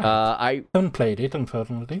 Right. I haven't played it,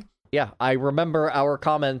 unfortunately. Yeah, I remember our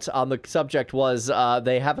comment on the subject was,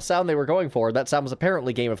 they have a sound they were going for. That sound was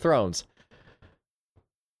apparently Game of Thrones.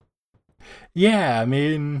 Yeah, I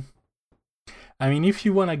mean, if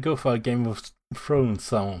you want to go for a Game of Thrones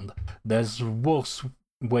sound, there's worse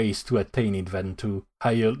ways to attain it than to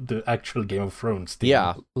hire the actual Game of Thrones team.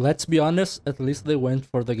 Yeah. Let's be honest, at least they went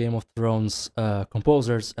for the Game of Thrones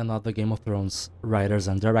composers and not the Game of Thrones writers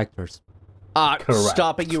and directors. Correct.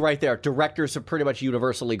 Stopping you right there. Directors are pretty much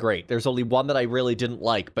universally great. There's only one that I really didn't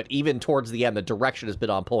like, but even towards the end, the direction has been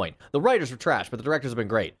on point. The writers are trash, but the directors have been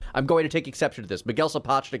great. I'm going to take exception to this. Miguel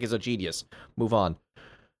Sapochnik is a genius. Move on.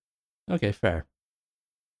 Okay, fair.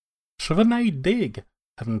 Shovel Knight Dig.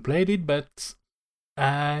 Haven't played it, but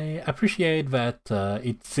I appreciate that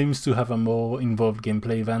it seems to have a more involved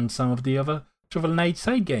gameplay than some of the other Shovel Knight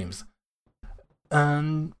side games.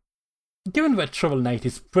 And given that Shovel Knight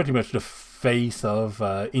is pretty much the face of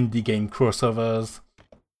indie game crossovers,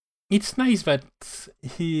 it's nice that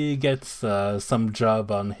he gets some job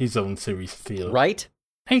on his own series still. Right?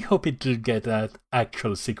 I hope it'll get an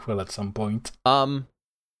actual sequel at some point.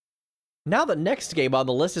 Now the next game on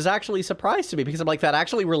the list is actually a surprise to me because I'm like, that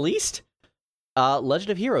actually released?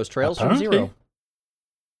 Legend of Heroes, Trails from Zero.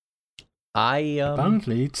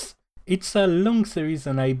 Apparently, it's a long series,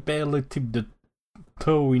 and I barely tipped the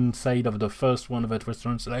toe inside of the first one that was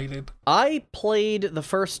translated. I played the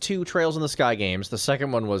first 2 Trails in the Sky games. The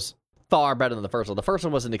second one was far better than the first one. The first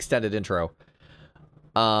one was an extended intro.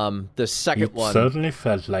 The second one... It certainly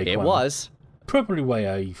felt like it one. was. Probably why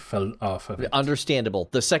I fell off of it. Understandable.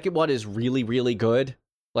 The second one is really, really good.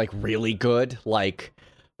 Like, really good. Like,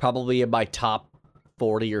 probably in my top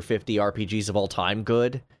 40 or 50 RPGs of all time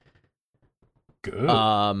good.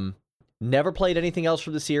 Good. Never played anything else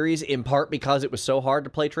from the series, in part because it was so hard to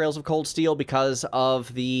play Trails of Cold Steel because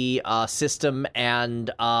of the system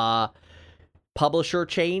and publisher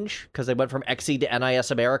change, because they went from Xseed to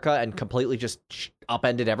NIS America and completely just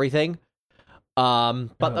upended everything.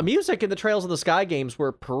 But the music in the Trails of the Sky games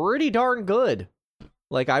were pretty darn good.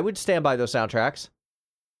 Like, I would stand by those soundtracks.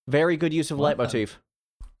 Very good use of leitmotif.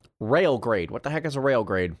 Railgrade. What the heck is a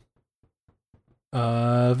railgrade?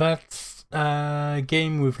 That's a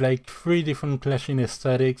game with like 3 different clashing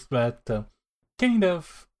aesthetics that kind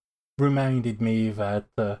of reminded me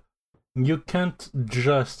that you can't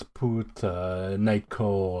just put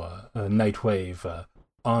Nightcore, Nightwave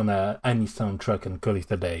on any soundtrack and call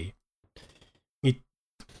it a day. It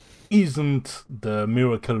isn't the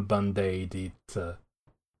miracle band-aid it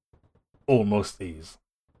almost is.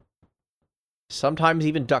 Sometimes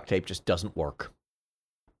even duct tape just doesn't work.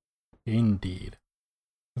 Indeed.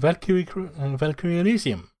 Valkyrie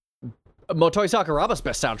Elysium. Motoi Sakuraba's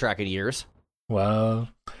best soundtrack in years. Well,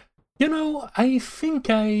 I think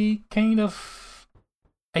I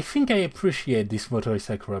appreciate this Motoi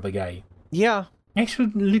Sakuraba guy. Yeah. I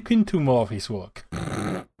should look into more of his work.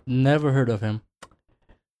 Never heard of him.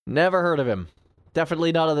 Never heard of him.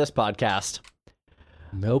 Definitely not on this podcast.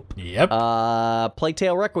 Nope. Yep. Plague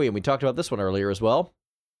Tale Requiem. We talked about this one earlier as well.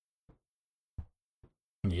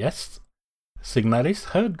 Yes. Signalis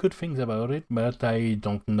heard good things about it, but I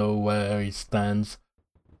don't know where it stands.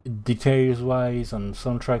 Details-wise and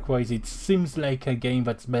soundtrack-wise, it seems like a game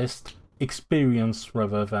that's best experienced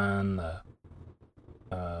rather than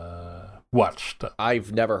watched.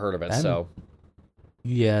 I've never heard of it, so...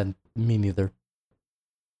 Yeah, me neither.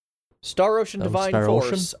 Star Ocean Divine Star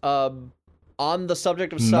Force. On the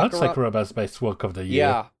subject of Sakuraba... Not Sakuraba's best work of the year.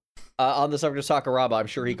 Yeah. On the subject of Sakuraba, I'm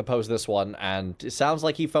sure he composed this one, and it sounds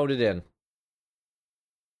like he phoned it in.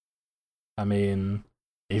 I mean,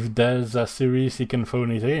 if there's a series he can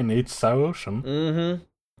phone it in, it's Star Ocean. Mm-hmm.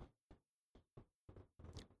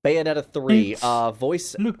 Bayonetta 3,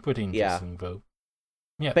 voice... Looked pretty interesting, though.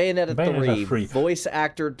 Yeah, Bayonetta 3, voice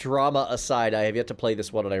actor drama aside, I have yet to play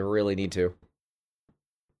this one, and I really need to.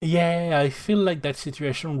 Yeah, I feel like that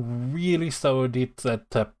situation really started it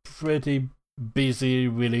at a pretty busy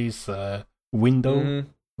release window,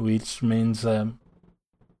 which means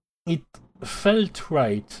it felt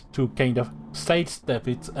right to kind of sidestep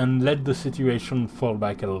it and let the situation fall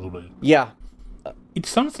back a little bit. Yeah. It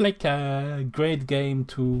sounds like a great game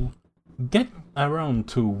to get around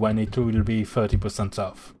to when it will be 30%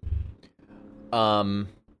 off.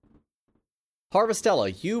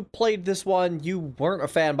 Harvestella, you played this one, you weren't a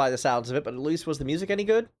fan by the sounds of it, but at least was the music any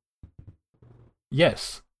good?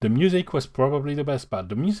 Yes, the music was probably the best part.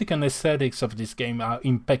 The music and aesthetics of this game are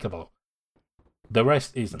impeccable. The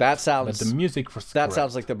rest isn't. But the music was That correct.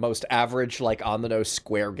 sounds like the most average, like, on-the-nose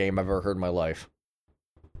Square game I've ever heard in my life.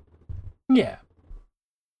 Yeah.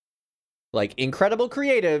 Like, incredible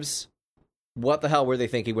creatives. What the hell were they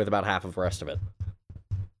thinking with about half of the rest of it?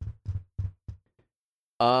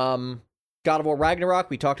 God of War Ragnarok,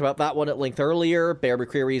 we talked about that one at length earlier. Bear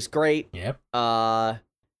McCreary's great. Yep.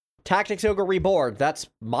 Tactics Ogre Reborn, that's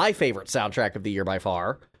my favorite soundtrack of the year by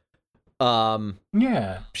far.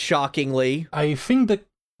 Yeah. Shockingly. I think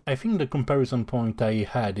the comparison point I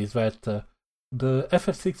had is that the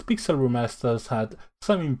FF6 Pixel remasters had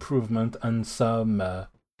some improvement and some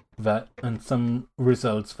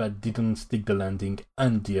results that didn't stick the landing,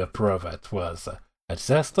 and the Pro that was a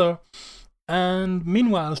disaster. And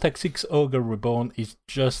meanwhile, Tactics Ogre Reborn is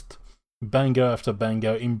just banger after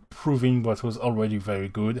banger, improving what was already very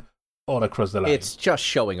good all across the line. It's just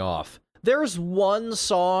showing off. There's one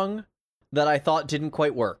song that I thought didn't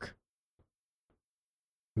quite work.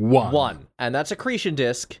 One. And that's Accretion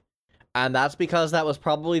Disc. And that's because that was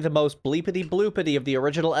probably the most bleepity bloopity of the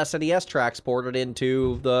original SNES tracks ported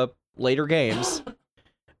into the later games.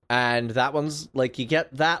 And that one's, like, you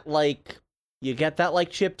get that like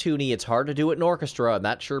chiptune-y. It's hard to do it in orchestra, and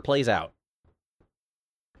that sure plays out.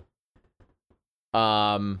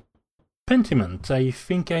 Pentiment, I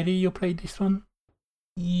think, Eddie, you played this one?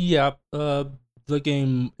 Yeah, the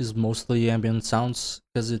game is mostly ambient sounds,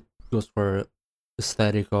 because it goes for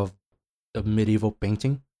aesthetic of a medieval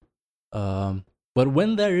painting. But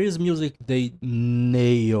when there is music, they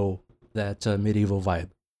nail that medieval vibe.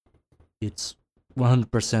 It's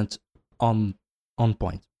 100% on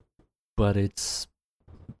point, but it's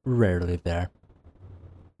rarely there.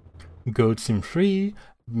 Goat Sim 3,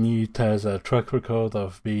 it has a track record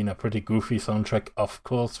of being a pretty goofy soundtrack, of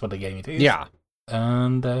course, for the game it is. Yeah.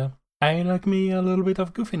 And I like me a little bit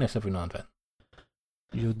of goofiness every now and then.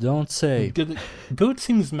 You don't say. Goat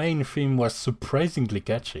Sim's main theme was surprisingly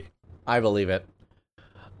catchy. I believe it.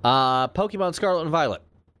 Pokemon Scarlet and Violet.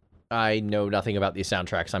 I know nothing about these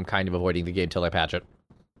soundtracks. I'm kind of avoiding the game till I patch it.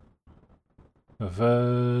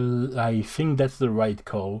 I think that's the right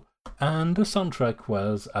call. And the soundtrack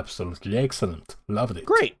was absolutely excellent. Loved it.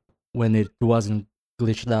 Great. When it wasn't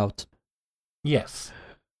glitched out. Yes.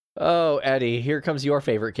 Oh, Eddie, here comes your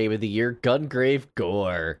favorite game of the year, Gungrave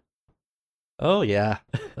Gore. Oh, yeah.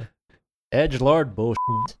 Edgelord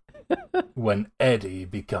bullshit. When Eddie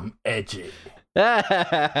become edgy.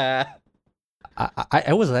 I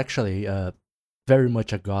was actually very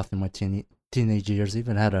much a goth in my teenage years,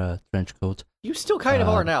 even had a trench coat. You still kind of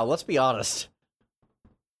are now, let's be honest.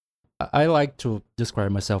 I like to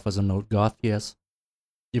describe myself as an old goth, yes.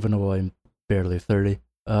 Even though I'm barely 30.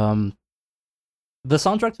 The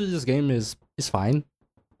soundtrack to this game is fine.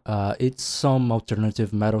 It's some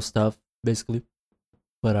alternative metal stuff, basically.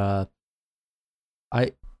 But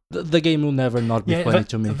the game will never not be funny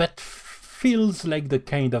to me. That feels like the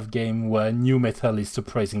kind of game where new metal is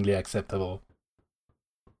surprisingly acceptable.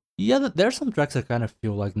 Yeah, there are some tracks that kind of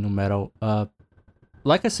feel like new metal.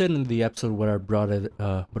 Like I said in the episode where I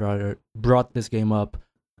brought this game up,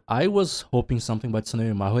 I was hoping something by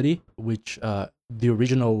Tsunoyo Mahori, which the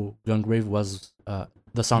original Gungrave was, the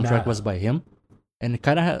soundtrack was by him. And it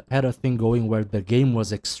kind of had a thing going where the game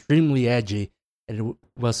was extremely edgy, and it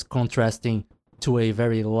was contrasting to a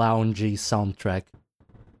very loungy soundtrack.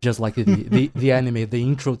 Just like the anime, the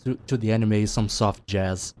intro to the anime is some soft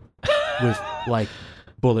jazz with like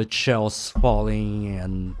bullet shells falling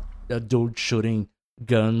and a dude shooting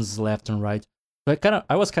guns left and right. So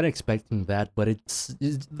I was kind of expecting that, but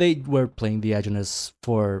they were playing the edginess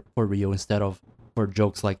for real instead of for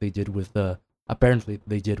jokes like they did with apparently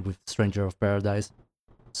they did with Stranger of Paradise.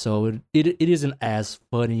 So it isn't as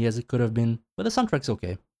funny as it could have been, but the soundtrack's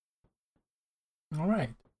okay. All right.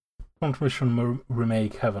 Contribution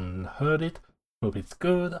remake, haven't heard it, hope it's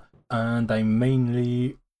good, and I'm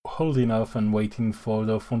mainly holding off and waiting for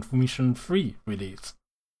the Front Mission 3 release.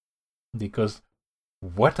 Because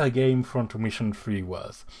what a game Front Mission 3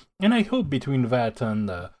 was. And I hope between that and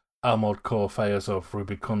Armored Core Fires of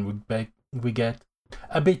Rubicon we get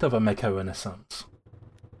a bit of a mecha renaissance.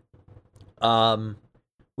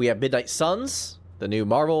 We have Midnight Suns, the new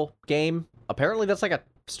Marvel game. Apparently that's like a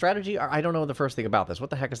strategy. I don't know the first thing about this. What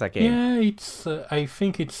the heck is that game? Yeah, it's. I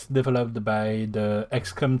think it's developed by the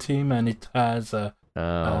XCOM team, and it has a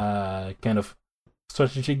kind of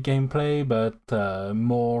strategic gameplay, but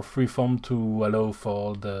more freeform to allow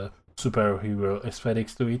for the superhero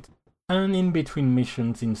aesthetics to it. And in between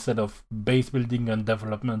missions, instead of base building and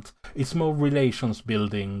development, it's more relations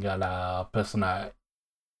building a la Persona.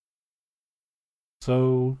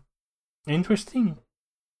 So interesting.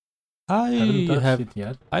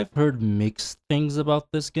 I've heard mixed things about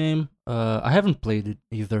this game. I haven't played it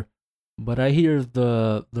either, but I hear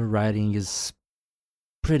the writing is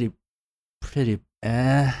pretty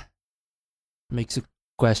makes you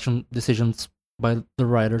question decisions by the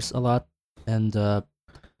writers a lot, and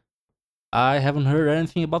I haven't heard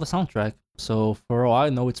anything about the soundtrack. So for all I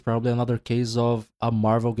know, it's probably another case of a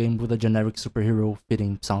Marvel game with a generic superhero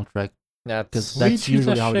fitting soundtrack. That's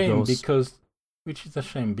usually how it goes. Which is a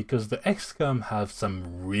shame, because the XCOM have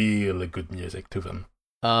some really good music to them.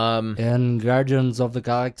 And Guardians of the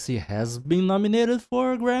Galaxy has been nominated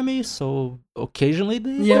for a Grammy, so occasionally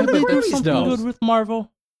they do something good with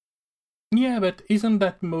Marvel. Yeah, but isn't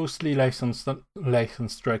that mostly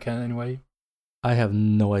licensed track anyway? I have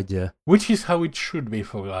no idea. Which is how it should be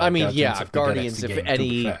for Guardians, if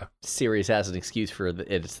any series has an excuse for it,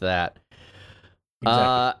 it's that.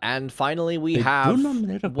 Exactly. And finally, we have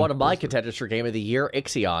one of my contenders for Game of the Year,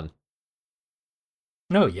 Ixion.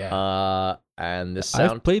 Oh, yeah. And this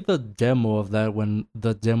I've played the demo of that when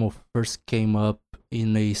the demo first came up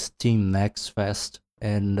in a Steam Next Fest,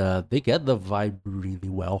 and they get the vibe really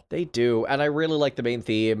well. They do, and I really like the main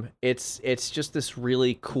theme. It's just this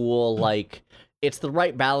really cool, like, it's the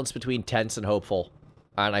right balance between tense and hopeful,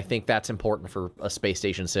 and I think that's important for a space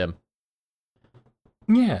station sim.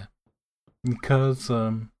 Yeah. Because,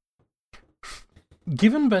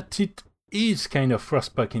 given that it is kind of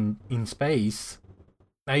Frostpunk in space,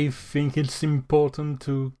 I think it's important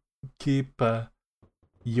to keep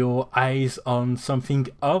your eyes on something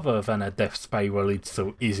other than a death spiral it's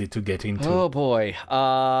so easy to get into. Oh boy.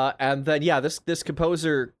 And then, this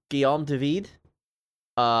composer, Guillaume David,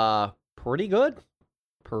 pretty good.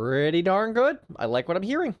 Pretty darn good. I like what I'm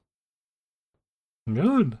hearing.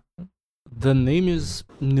 Good. The name is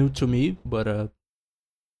new to me, but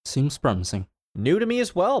seems promising. New to me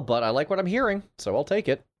as well, but I like what I'm hearing, so I'll take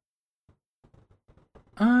it.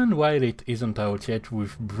 And while it isn't out yet,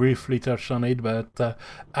 we've briefly touched on it, but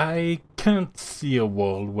I can't see a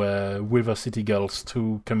world where River City Girls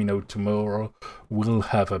 2 coming out tomorrow will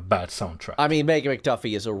have a bad soundtrack. I mean, Megan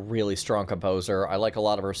McDuffie is a really strong composer. I like a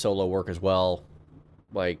lot of her solo work as well.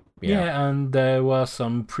 Like, yeah, and there were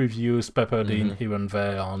some previews peppered in here and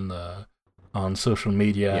there on social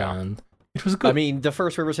media, and it was good. I mean, the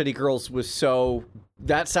first River City Girls was so...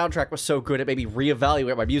 That soundtrack was so good, it made me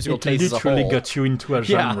reevaluate my musical taste as a whole. It literally got you into a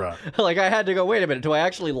genre. Like, I had to go, wait a minute, do I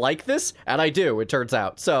actually like this? And I do, it turns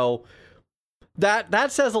out. So,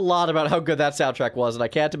 that says a lot about how good that soundtrack was, and I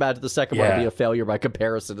can't imagine the second one would be a failure by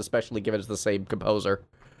comparison, especially given it's the same composer.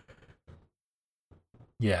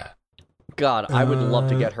 Yeah. God, I would love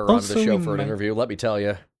to get her on the show for an interview, let me tell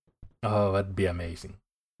you. Oh, that'd be amazing.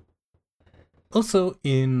 Also,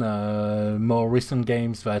 in more recent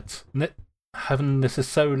games that haven't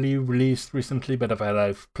necessarily released recently, but that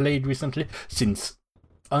I've played recently, since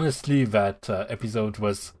honestly that episode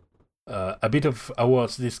was a bit of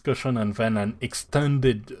awards discussion and then an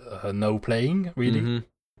extended no playing, really.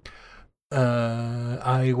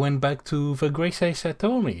 I went back to The Grace Ace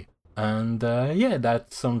Attorney, and that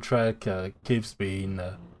soundtrack keeps being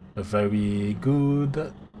a very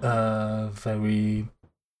good, very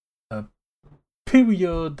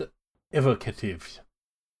period evocative,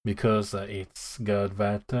 because it's got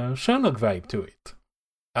that Sherlock vibe to it,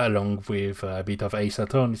 along with a bit of Ace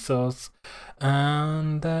Attorney sauce,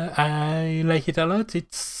 and I like it a lot.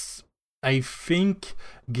 I think,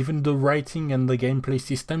 given the writing and the gameplay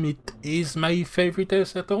system, it is my favorite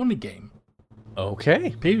Ace Attorney game.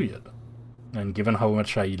 Okay. Period. And given how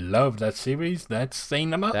much I love that series, that's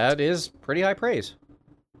saying a lot. That is pretty high praise.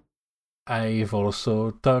 I've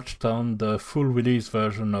also touched on the full release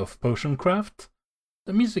version of Potioncraft.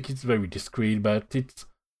 The music is very discreet, but it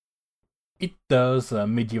does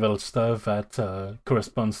medieval stuff that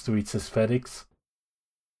corresponds to its aesthetics.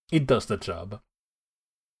 It does the job.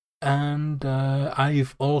 And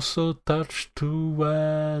I've also touched to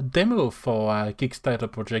a demo for a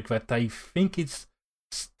Kickstarter project that I think is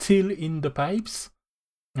still in the pipes,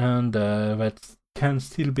 and that can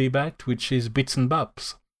still be backed, which is Bits and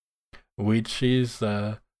Bobs, which is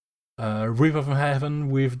River from Heaven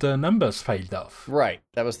with the numbers filed off. Right.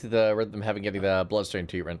 That was the rhythm having getting the bloodstream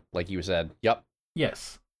treatment, like you said. Yep.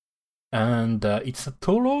 Yes. And it's a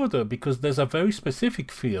tall order because there's a very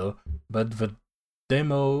specific feel, but the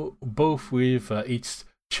demo, both with its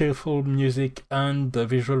cheerful music and the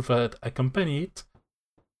visual that accompany it,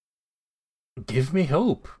 give me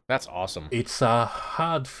hope. That's awesome. It's a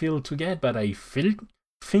hard feel to get, but I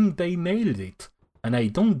think they nailed it. And I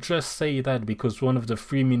don't just say that because one of the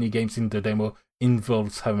 3 mini-games in the demo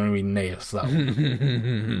involves hammering nails out.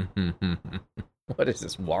 What is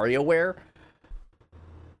this, WarioWare?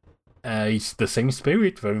 It's the same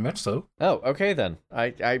spirit, very much so. Oh, okay then.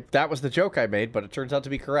 I that was the joke I made, but it turns out to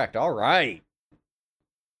be correct. All right.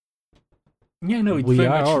 Yeah, no, it's very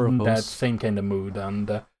much in that same kind of mood,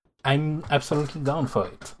 and I'm absolutely down for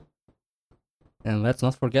it. And let's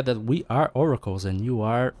not forget that we are oracles, and you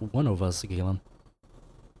are one of us, Galen.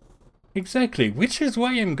 Exactly, which is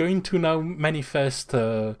why I'm going to now manifest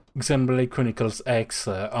Xenoblade Chronicles X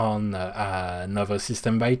on another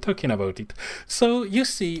system by talking about it. So, you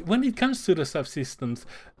see, when it comes to the subsystems,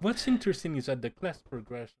 what's interesting is that the class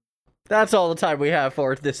progression... That's all the time we have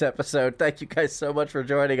for this episode. Thank you guys so much for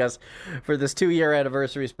joining us for this 2-year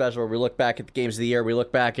anniversary special where we look back at the games of the year, we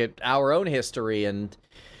look back at our own history and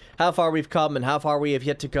how far we've come and how far we have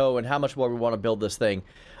yet to go and how much more we want to build this thing.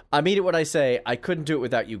 I mean it when I say I couldn't do it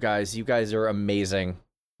without you guys. You guys are amazing.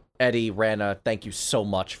 Eddie, Rana, thank you so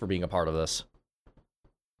much for being a part of this.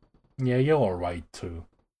 Yeah, you're all right too.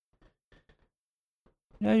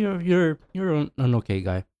 Yeah, you're an okay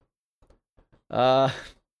guy.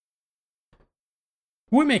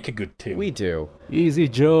 We make a good team. We do. Easy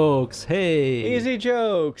jokes. Hey. Easy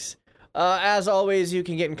jokes. As always, you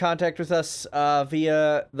can get in contact with us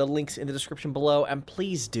via the links in the description below, and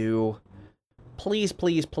please do. Please,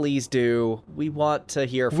 please, please do. We want to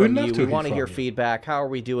hear from you. We want to hear feedback. How are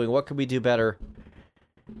we doing? What can we do better?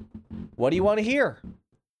 What do you want to hear?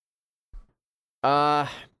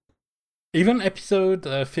 Even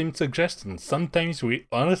episode theme suggestions. Sometimes we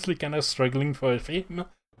honestly kind of struggling for a theme,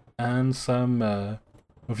 and some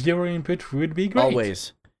viewer input would be great.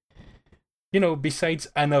 Always. You know, besides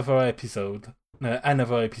another episode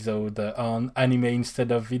on anime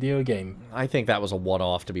instead of video game. I think that was a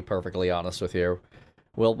one-off, to be perfectly honest with you.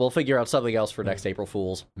 We'll figure out something else for next April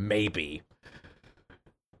Fools. Maybe.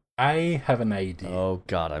 I have an idea. Oh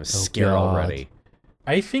god, I'm scared already.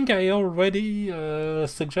 I think I already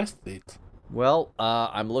suggested it. Well,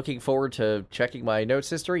 I'm looking forward to checking my notes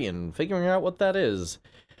history and figuring out what that is.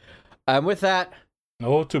 With that...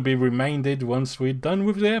 Or to be reminded once we're done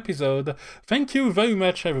with the episode. Thank you very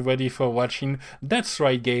much, everybody, for watching. That's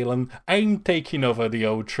right, Galen. I'm taking over the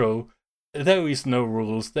outro. There is no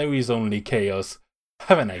rules. There is only chaos.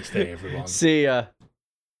 Have a nice day, everyone. See ya.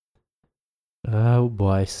 Oh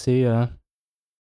boy, see ya.